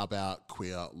 He is about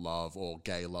queer love or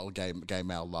gay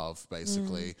male love.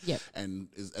 Basically, and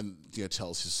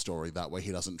tells his story that way.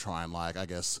 He doesn't try and like, I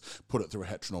guess, put it through a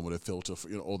heteronormative filter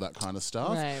for all that kind of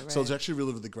stuff. Right. So it's actually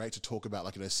really, really great to talk about,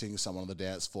 like seeing someone on the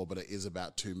dance floor, but it is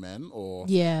about two men or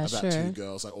about two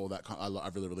girls, like all that kind. I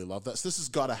really, really love that. So this has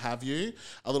Gotta Have You,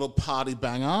 a little party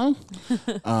banger.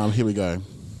 Here we go.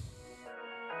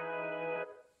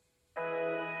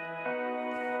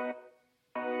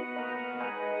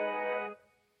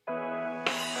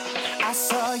 I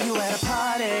saw you at a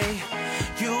party,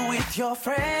 you with your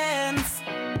friends.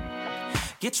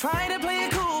 You try to play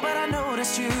it cool, but I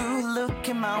noticed you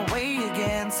looking my way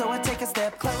again. So I take a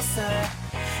step closer,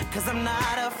 cause I'm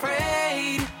not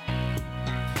afraid.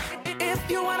 If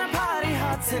you wanna party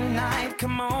hard tonight,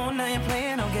 come on, now you're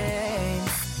playing no games.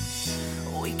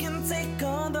 We can take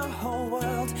on the whole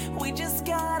world, we just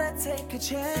gotta take a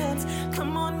chance.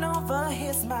 Come on over,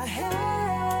 here's my hand.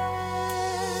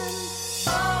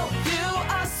 Oh, you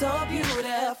are so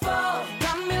beautiful,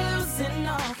 got me losing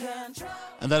all control.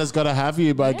 And that has Gotta Have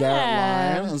You by Garrett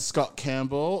Lyon and Scott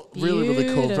Campbell. Really, really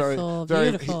cool. Beautiful, Very,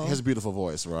 beautiful. He has a beautiful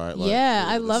voice, right? Yeah,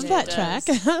 I love that track.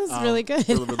 That was really good.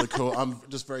 Really, really cool.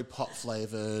 Just very pop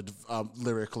flavored,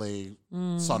 lyrically,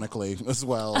 sonically as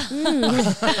well.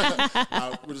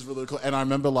 Which is really cool. And I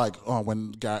remember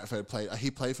when Garrett played, he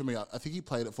played for me. I think he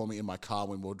played it for me in my car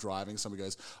when we were driving. Somebody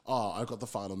goes, "Oh, I got the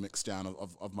final mix down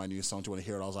of my new song. Do you want to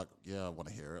hear it?" I was like, "Yeah, I want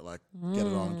to hear it. Like, get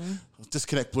it on.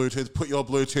 Disconnect Bluetooth, put your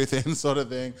Bluetooth in, sort of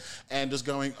thing." And just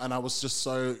going, and I was just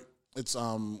so it's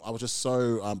I was just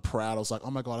so proud. I was like,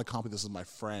 oh my God, I can't believe this is my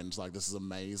friend. Like, this is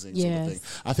amazing sort of thing.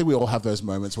 I think we all have those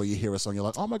moments where you hear a song, you're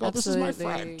like, oh my God, Absolutely. this is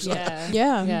my friend.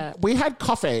 Yeah. We had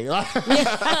coffee. I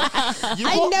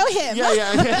know him.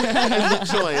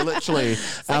 Literally.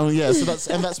 So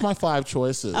that's my 5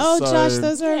 choices. Oh, so, Josh,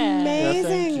 those are thank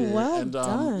amazing. you. Well and,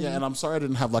 done. and I'm sorry I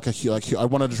didn't have like I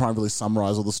wanted to try and really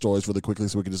summarize all the stories really quickly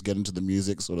so we could just get into the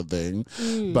music sort of thing.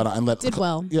 But did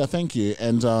well. Yeah, thank you.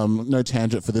 And no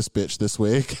tangent for this bitch this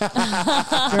week.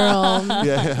 Girl.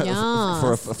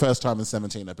 For a first time in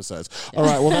 17 episodes. All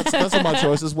right, well, that's all my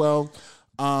choices. Well,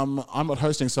 I'm not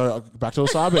hosting, so back to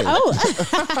Wasabi.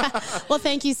 Well,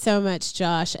 thank you so much,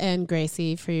 Josh and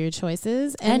Gracie, for your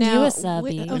choices. And now you,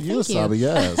 Wasabi. And you, Wasabi,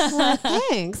 yes. Well,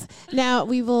 thanks. Now,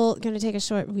 we're going to take a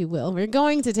short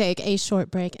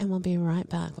break, and we'll be right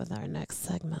back with our next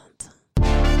segment.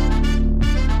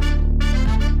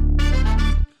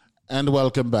 And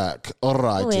welcome back. All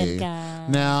righty.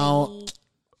 Now,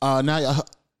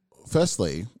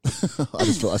 firstly,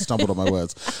 I stumbled on my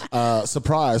words.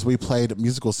 Surprise, we played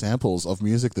musical samples of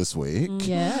music this week.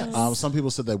 Yes. Some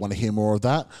people said they want to hear more of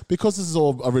that. Because this is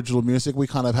all original music, we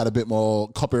kind of had a bit more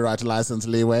copyright license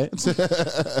leeway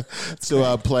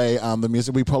to play the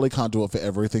music. We probably can't do it for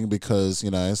everything because,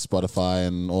 Spotify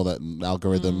and all that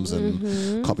algorithms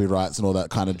and copyrights and all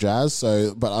that kind of jazz.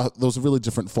 So, but there was a really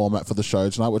different format for the show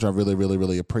tonight, which I really, really,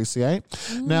 really appreciate.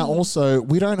 Now, also,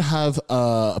 we don't have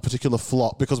a particular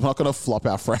flop because we're not going to flop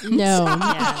our friends. No.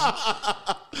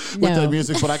 With their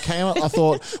music, but I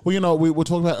thought, well, we were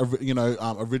talking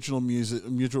about, original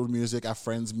music, our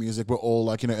friends' music. We're all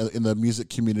like, in the music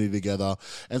community together.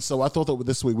 And so I thought that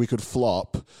this week we could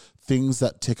flop things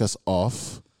that tick us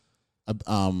off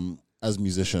as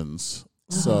musicians.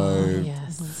 So,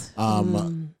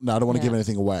 now I don't want to give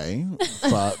anything away,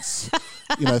 but,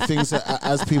 things that,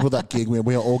 as people that gig, we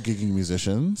are all gigging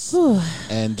musicians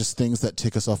and just things that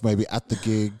tick us off maybe at the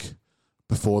gig,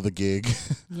 before the gig,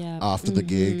 after the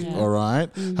gig. All right.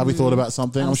 Have we thought about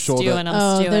something? I'm sure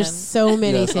there's so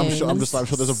many things. I'm sure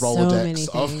there's a Rolodex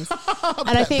of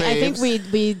and I think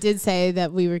we did say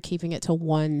that we were keeping it to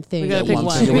one thing. We're gonna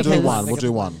pick one. We'll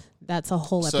do one. That's a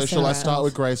whole episode. So shall I start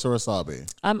with Grace or Wasabi?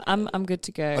 I'm good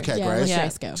to go. Okay,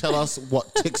 Grace. Go. Tell us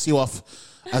what ticks you off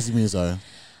as a muso.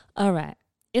 All right.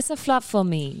 It's a flop for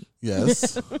me.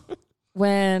 Yes.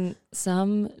 When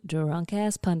some drunk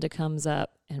ass punter comes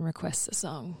up and requests a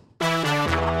song.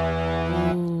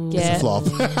 It's a flop.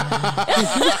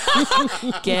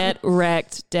 Get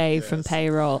wrecked, Dave from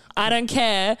Payroll. I don't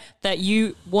care that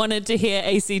you wanted to hear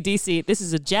AC/DC. This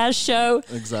is a jazz show.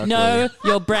 Exactly. Know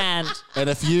your brand. And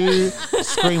if you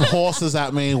scream horses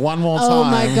at me one more time. Oh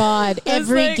my God.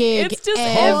 Every gig. It's just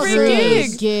every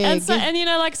gig. And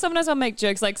sometimes I'll make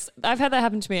jokes. Like, I've had that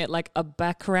happen to me at like a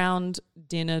background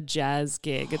dinner jazz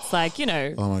gig. It's like,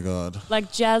 oh my God.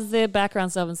 like jazz their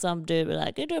background stuff, and some dude be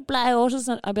like, "You do play horses?"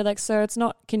 And I'd be like, "Sir, it's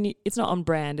not. It's not on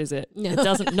brand, is it? No. It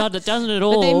doesn't at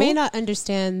all." But they may not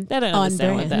understand. They don't on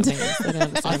understand brand. what that means. They don't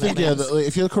understand I think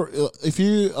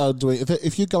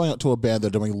if you're going out to a band, they're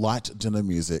doing light dinner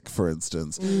music, for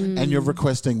instance, and you're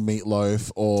requesting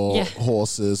Meatloaf or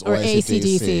horses or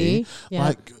AC/DC,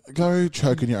 like go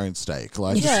choke in your own steak,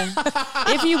 like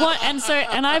if you want.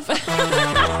 And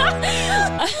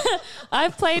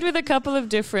I've played with a couple of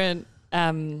different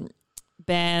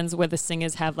bands where the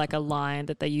singers have like a line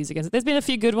that they use against. There's been a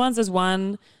few good ones. There's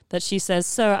one that she says,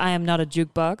 "So I am not a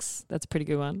jukebox." That's a pretty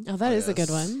good one. Oh, that is a good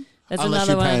one. There's unless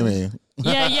another you pay one. me.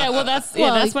 Yeah. Well, that's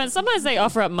when sometimes they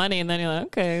offer up money, and then you're like,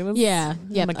 okay, I'm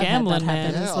a gambling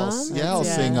man. I'll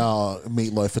sing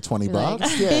Meatloaf for $20.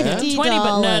 Yeah. $50. 20,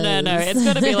 but no. It's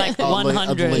got to be like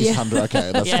 100. At least 100.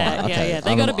 Okay, that's fine. Okay. Yeah.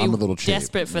 They got to be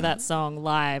desperate for that song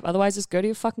live. Otherwise, just go to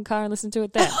your fucking car and listen to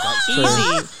it there.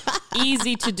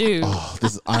 Easy to do. Oh,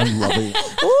 I'm loving.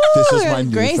 This is my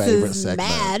new Grace favorite is segment.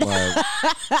 mad. Like,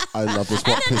 I love this.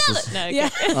 What pisses? No, okay.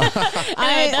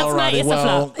 Anyway, that's my It's a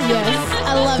Flop. Yes,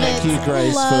 I love Thank you,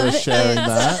 Grace, for sharing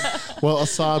that. Well,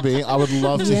 Wasabi, I would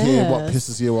love to hear what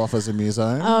pisses you off as a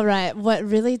muso. All right. What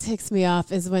really ticks me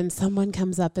off is when someone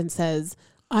comes up and says,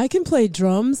 "I can play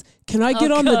drums. Can I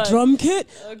get on the drum kit?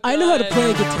 I know how to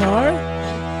play a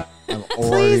guitar."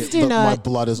 Please do not. My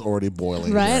blood is already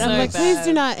boiling. Right? Here. I'm like, please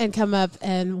do not and come up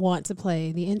and want to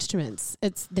play the instruments.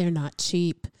 They're not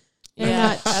cheap. They're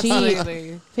not cheap.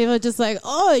 Absolutely. People are just like,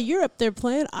 "Oh, you're up there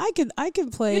playing. I can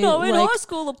play." In high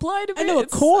school, I played a bit. I know a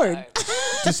chord.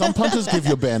 Do some punters give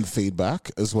your band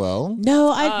feedback as well?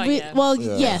 No,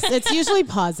 yes, it's usually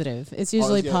positive. It's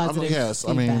usually positive. Yes,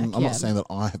 feedback, I'm not saying that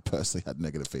I have personally had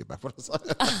negative feedback, but it's like,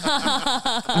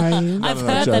 are you? I've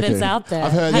heard that it's out there.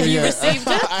 I've heard. Have you received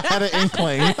it? I had an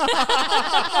inkling.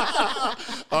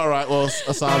 All right. course,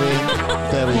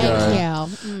 Asabi. There we go.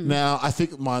 Thank you. Now, I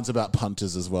think mine's about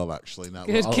punters as well, actually. Now,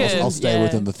 Good, I'll stay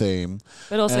within the theme.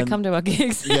 But also And- come to our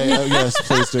gigs. Yes,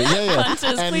 please do. Yeah.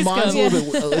 Punters, And please mine's go. a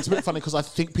little bit, it's a bit funny because I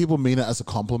think people mean it as a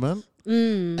compliment.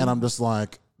 And I'm just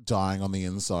like dying on the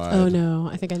inside. Oh no,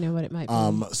 I think I know what it might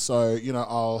be. So,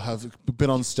 I'll have been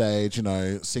on stage,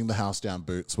 sing the house down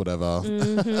boots, whatever.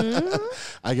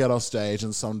 I get off stage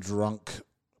and some drunk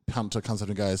punter comes up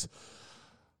and goes,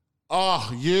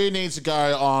 "Oh, you need to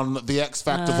go on the X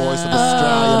Factor Voice of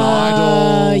Australian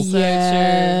Idol."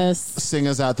 Yes.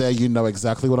 Singers out there, you know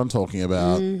exactly what I'm talking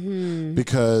about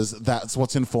because that's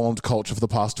what's informed culture for the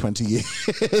past 20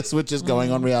 years, which is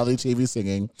going on reality TV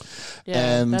singing. Yeah,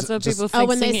 And that's what just- people think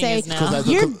when they singing say, is now.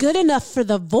 "You're good enough for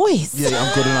The Voice." Yeah,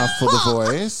 I'm good enough for The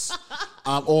Voice.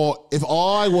 Or if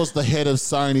I was the head of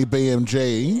Sony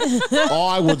BMG,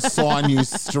 I would sign you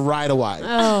straight away.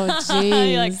 Oh,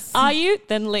 jeez. You're like, are you?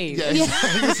 Then leave. Yeah,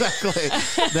 exactly.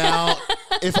 Now,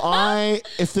 if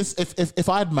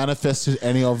I'd manifested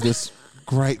any of this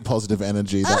great positive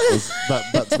energy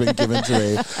that's been given to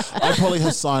me, I'd probably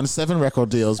have signed 7 record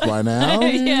deals by now.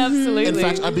 Yeah, absolutely. In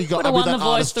fact, I'd be Would have won that The Voice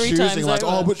artist 3 choosing times like,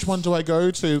 over. oh, which one do I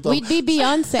go to? We'd be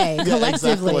Beyonce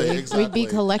collectively. exactly. We'd be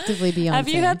collectively Beyonce. Have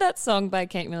you heard that song by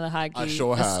Kate Miller-Hagee? I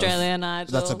sure have. Australian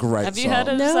Idol. That's a great Have you song. heard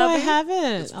it? No, I Sabi?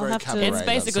 haven't. I'll very have cabaret, to. It's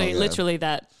basically that song, yeah. literally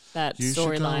that You should go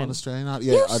on storyline. Australian Idol.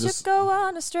 Yeah, You I just should go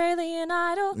on Australian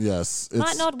Idol. yes,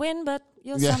 Might not win, but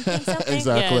you're Yeah, something.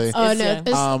 exactly. Yeah, it's, Oh, no,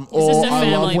 it's just a I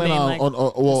family love when being like or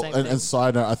the same thing. and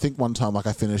side note, I think one time like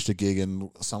I finished a gig and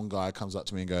some guy comes up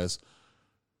to me and goes,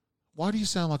 "Why do you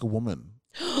sound like a woman?"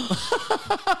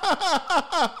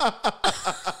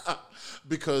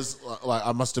 Because like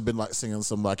I must have been like singing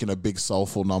some like big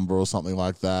soulful number or something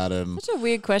like that, and Such a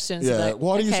weird question. So yeah. like,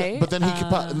 Why do you? okay, But then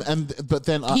but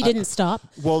then He didn't stop.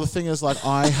 Well, the thing is, like,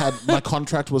 I had my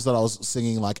contract was that I was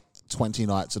singing like 20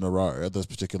 nights in a row at this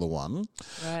particular one,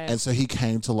 Right. and so he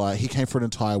came for an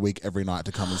entire week every night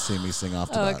to come and see me sing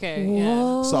after Oh, that. okay.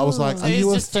 Yeah. So I was like, So "Are he's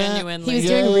you a just fan?" genuinely He was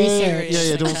doing research.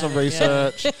 Yeah, doing some Yeah.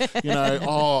 research.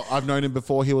 Oh, I've known him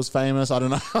before he was famous. I don't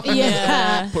know.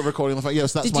 Yeah. Put recording on the phone.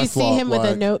 Yes, that's Did my you flop. see him with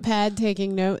a like- notepad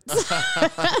taking notes?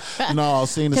 No, I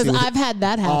was seeing Because I've had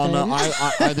that Oh happen.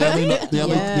 no!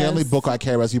 The only book I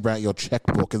care about is you bring out your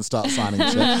checkbook and start signing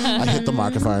check. I hit the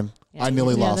microphone. I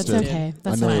nearly Yeah, lost that's it. okay. I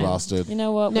That's nearly fine. lost it. You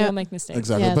know what? We No. all make mistakes.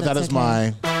 Exactly, Yeah, but that that's is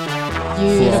okay. my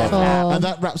Beautiful. And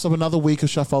that wraps up another week of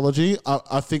Shuffology.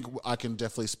 I think I can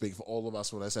definitely speak for all of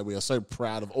us when I say we are so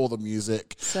proud of all the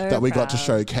music So that we got to proud.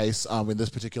 showcase in this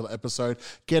particular episode.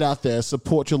 Get out there,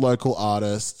 support your local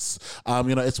artists.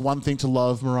 It's one thing to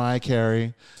love Mariah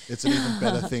Carey. It's an even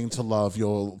better thing to love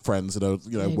your friends that are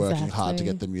working hard to Exactly.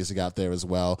 get the music out there as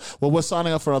well. Well, we're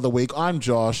signing off for another week. I'm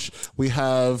Josh. We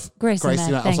have Gracie Mack,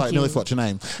 I was thank like, nearly you. forgot your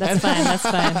name. That's fine. That's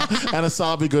fine. And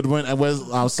Asabi Goodwin, and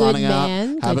we're signing out.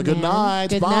 man, Have a good man. night.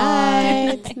 Good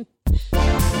Bye. night.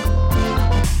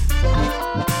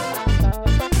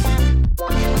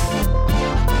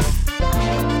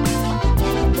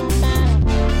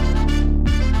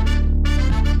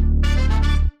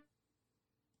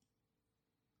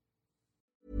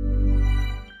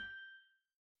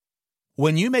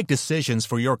 When you make decisions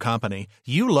for your company,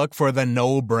 you look for the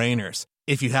no-brainers.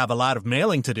 If you have a lot of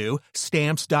mailing to do,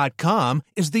 Stamps.com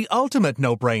is the ultimate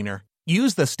no-brainer.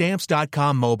 Use the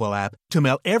Stamps.com mobile app to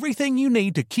mail everything you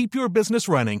need to keep your business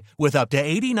running with up to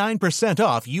 89%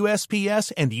 off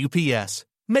USPS and UPS.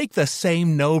 Make the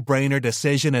same no-brainer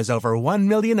decision as over 1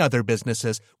 million other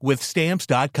businesses with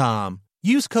Stamps.com.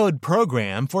 Use code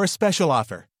PROGRAM for a special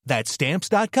offer. That's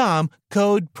Stamps.com,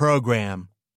 code PROGRAM.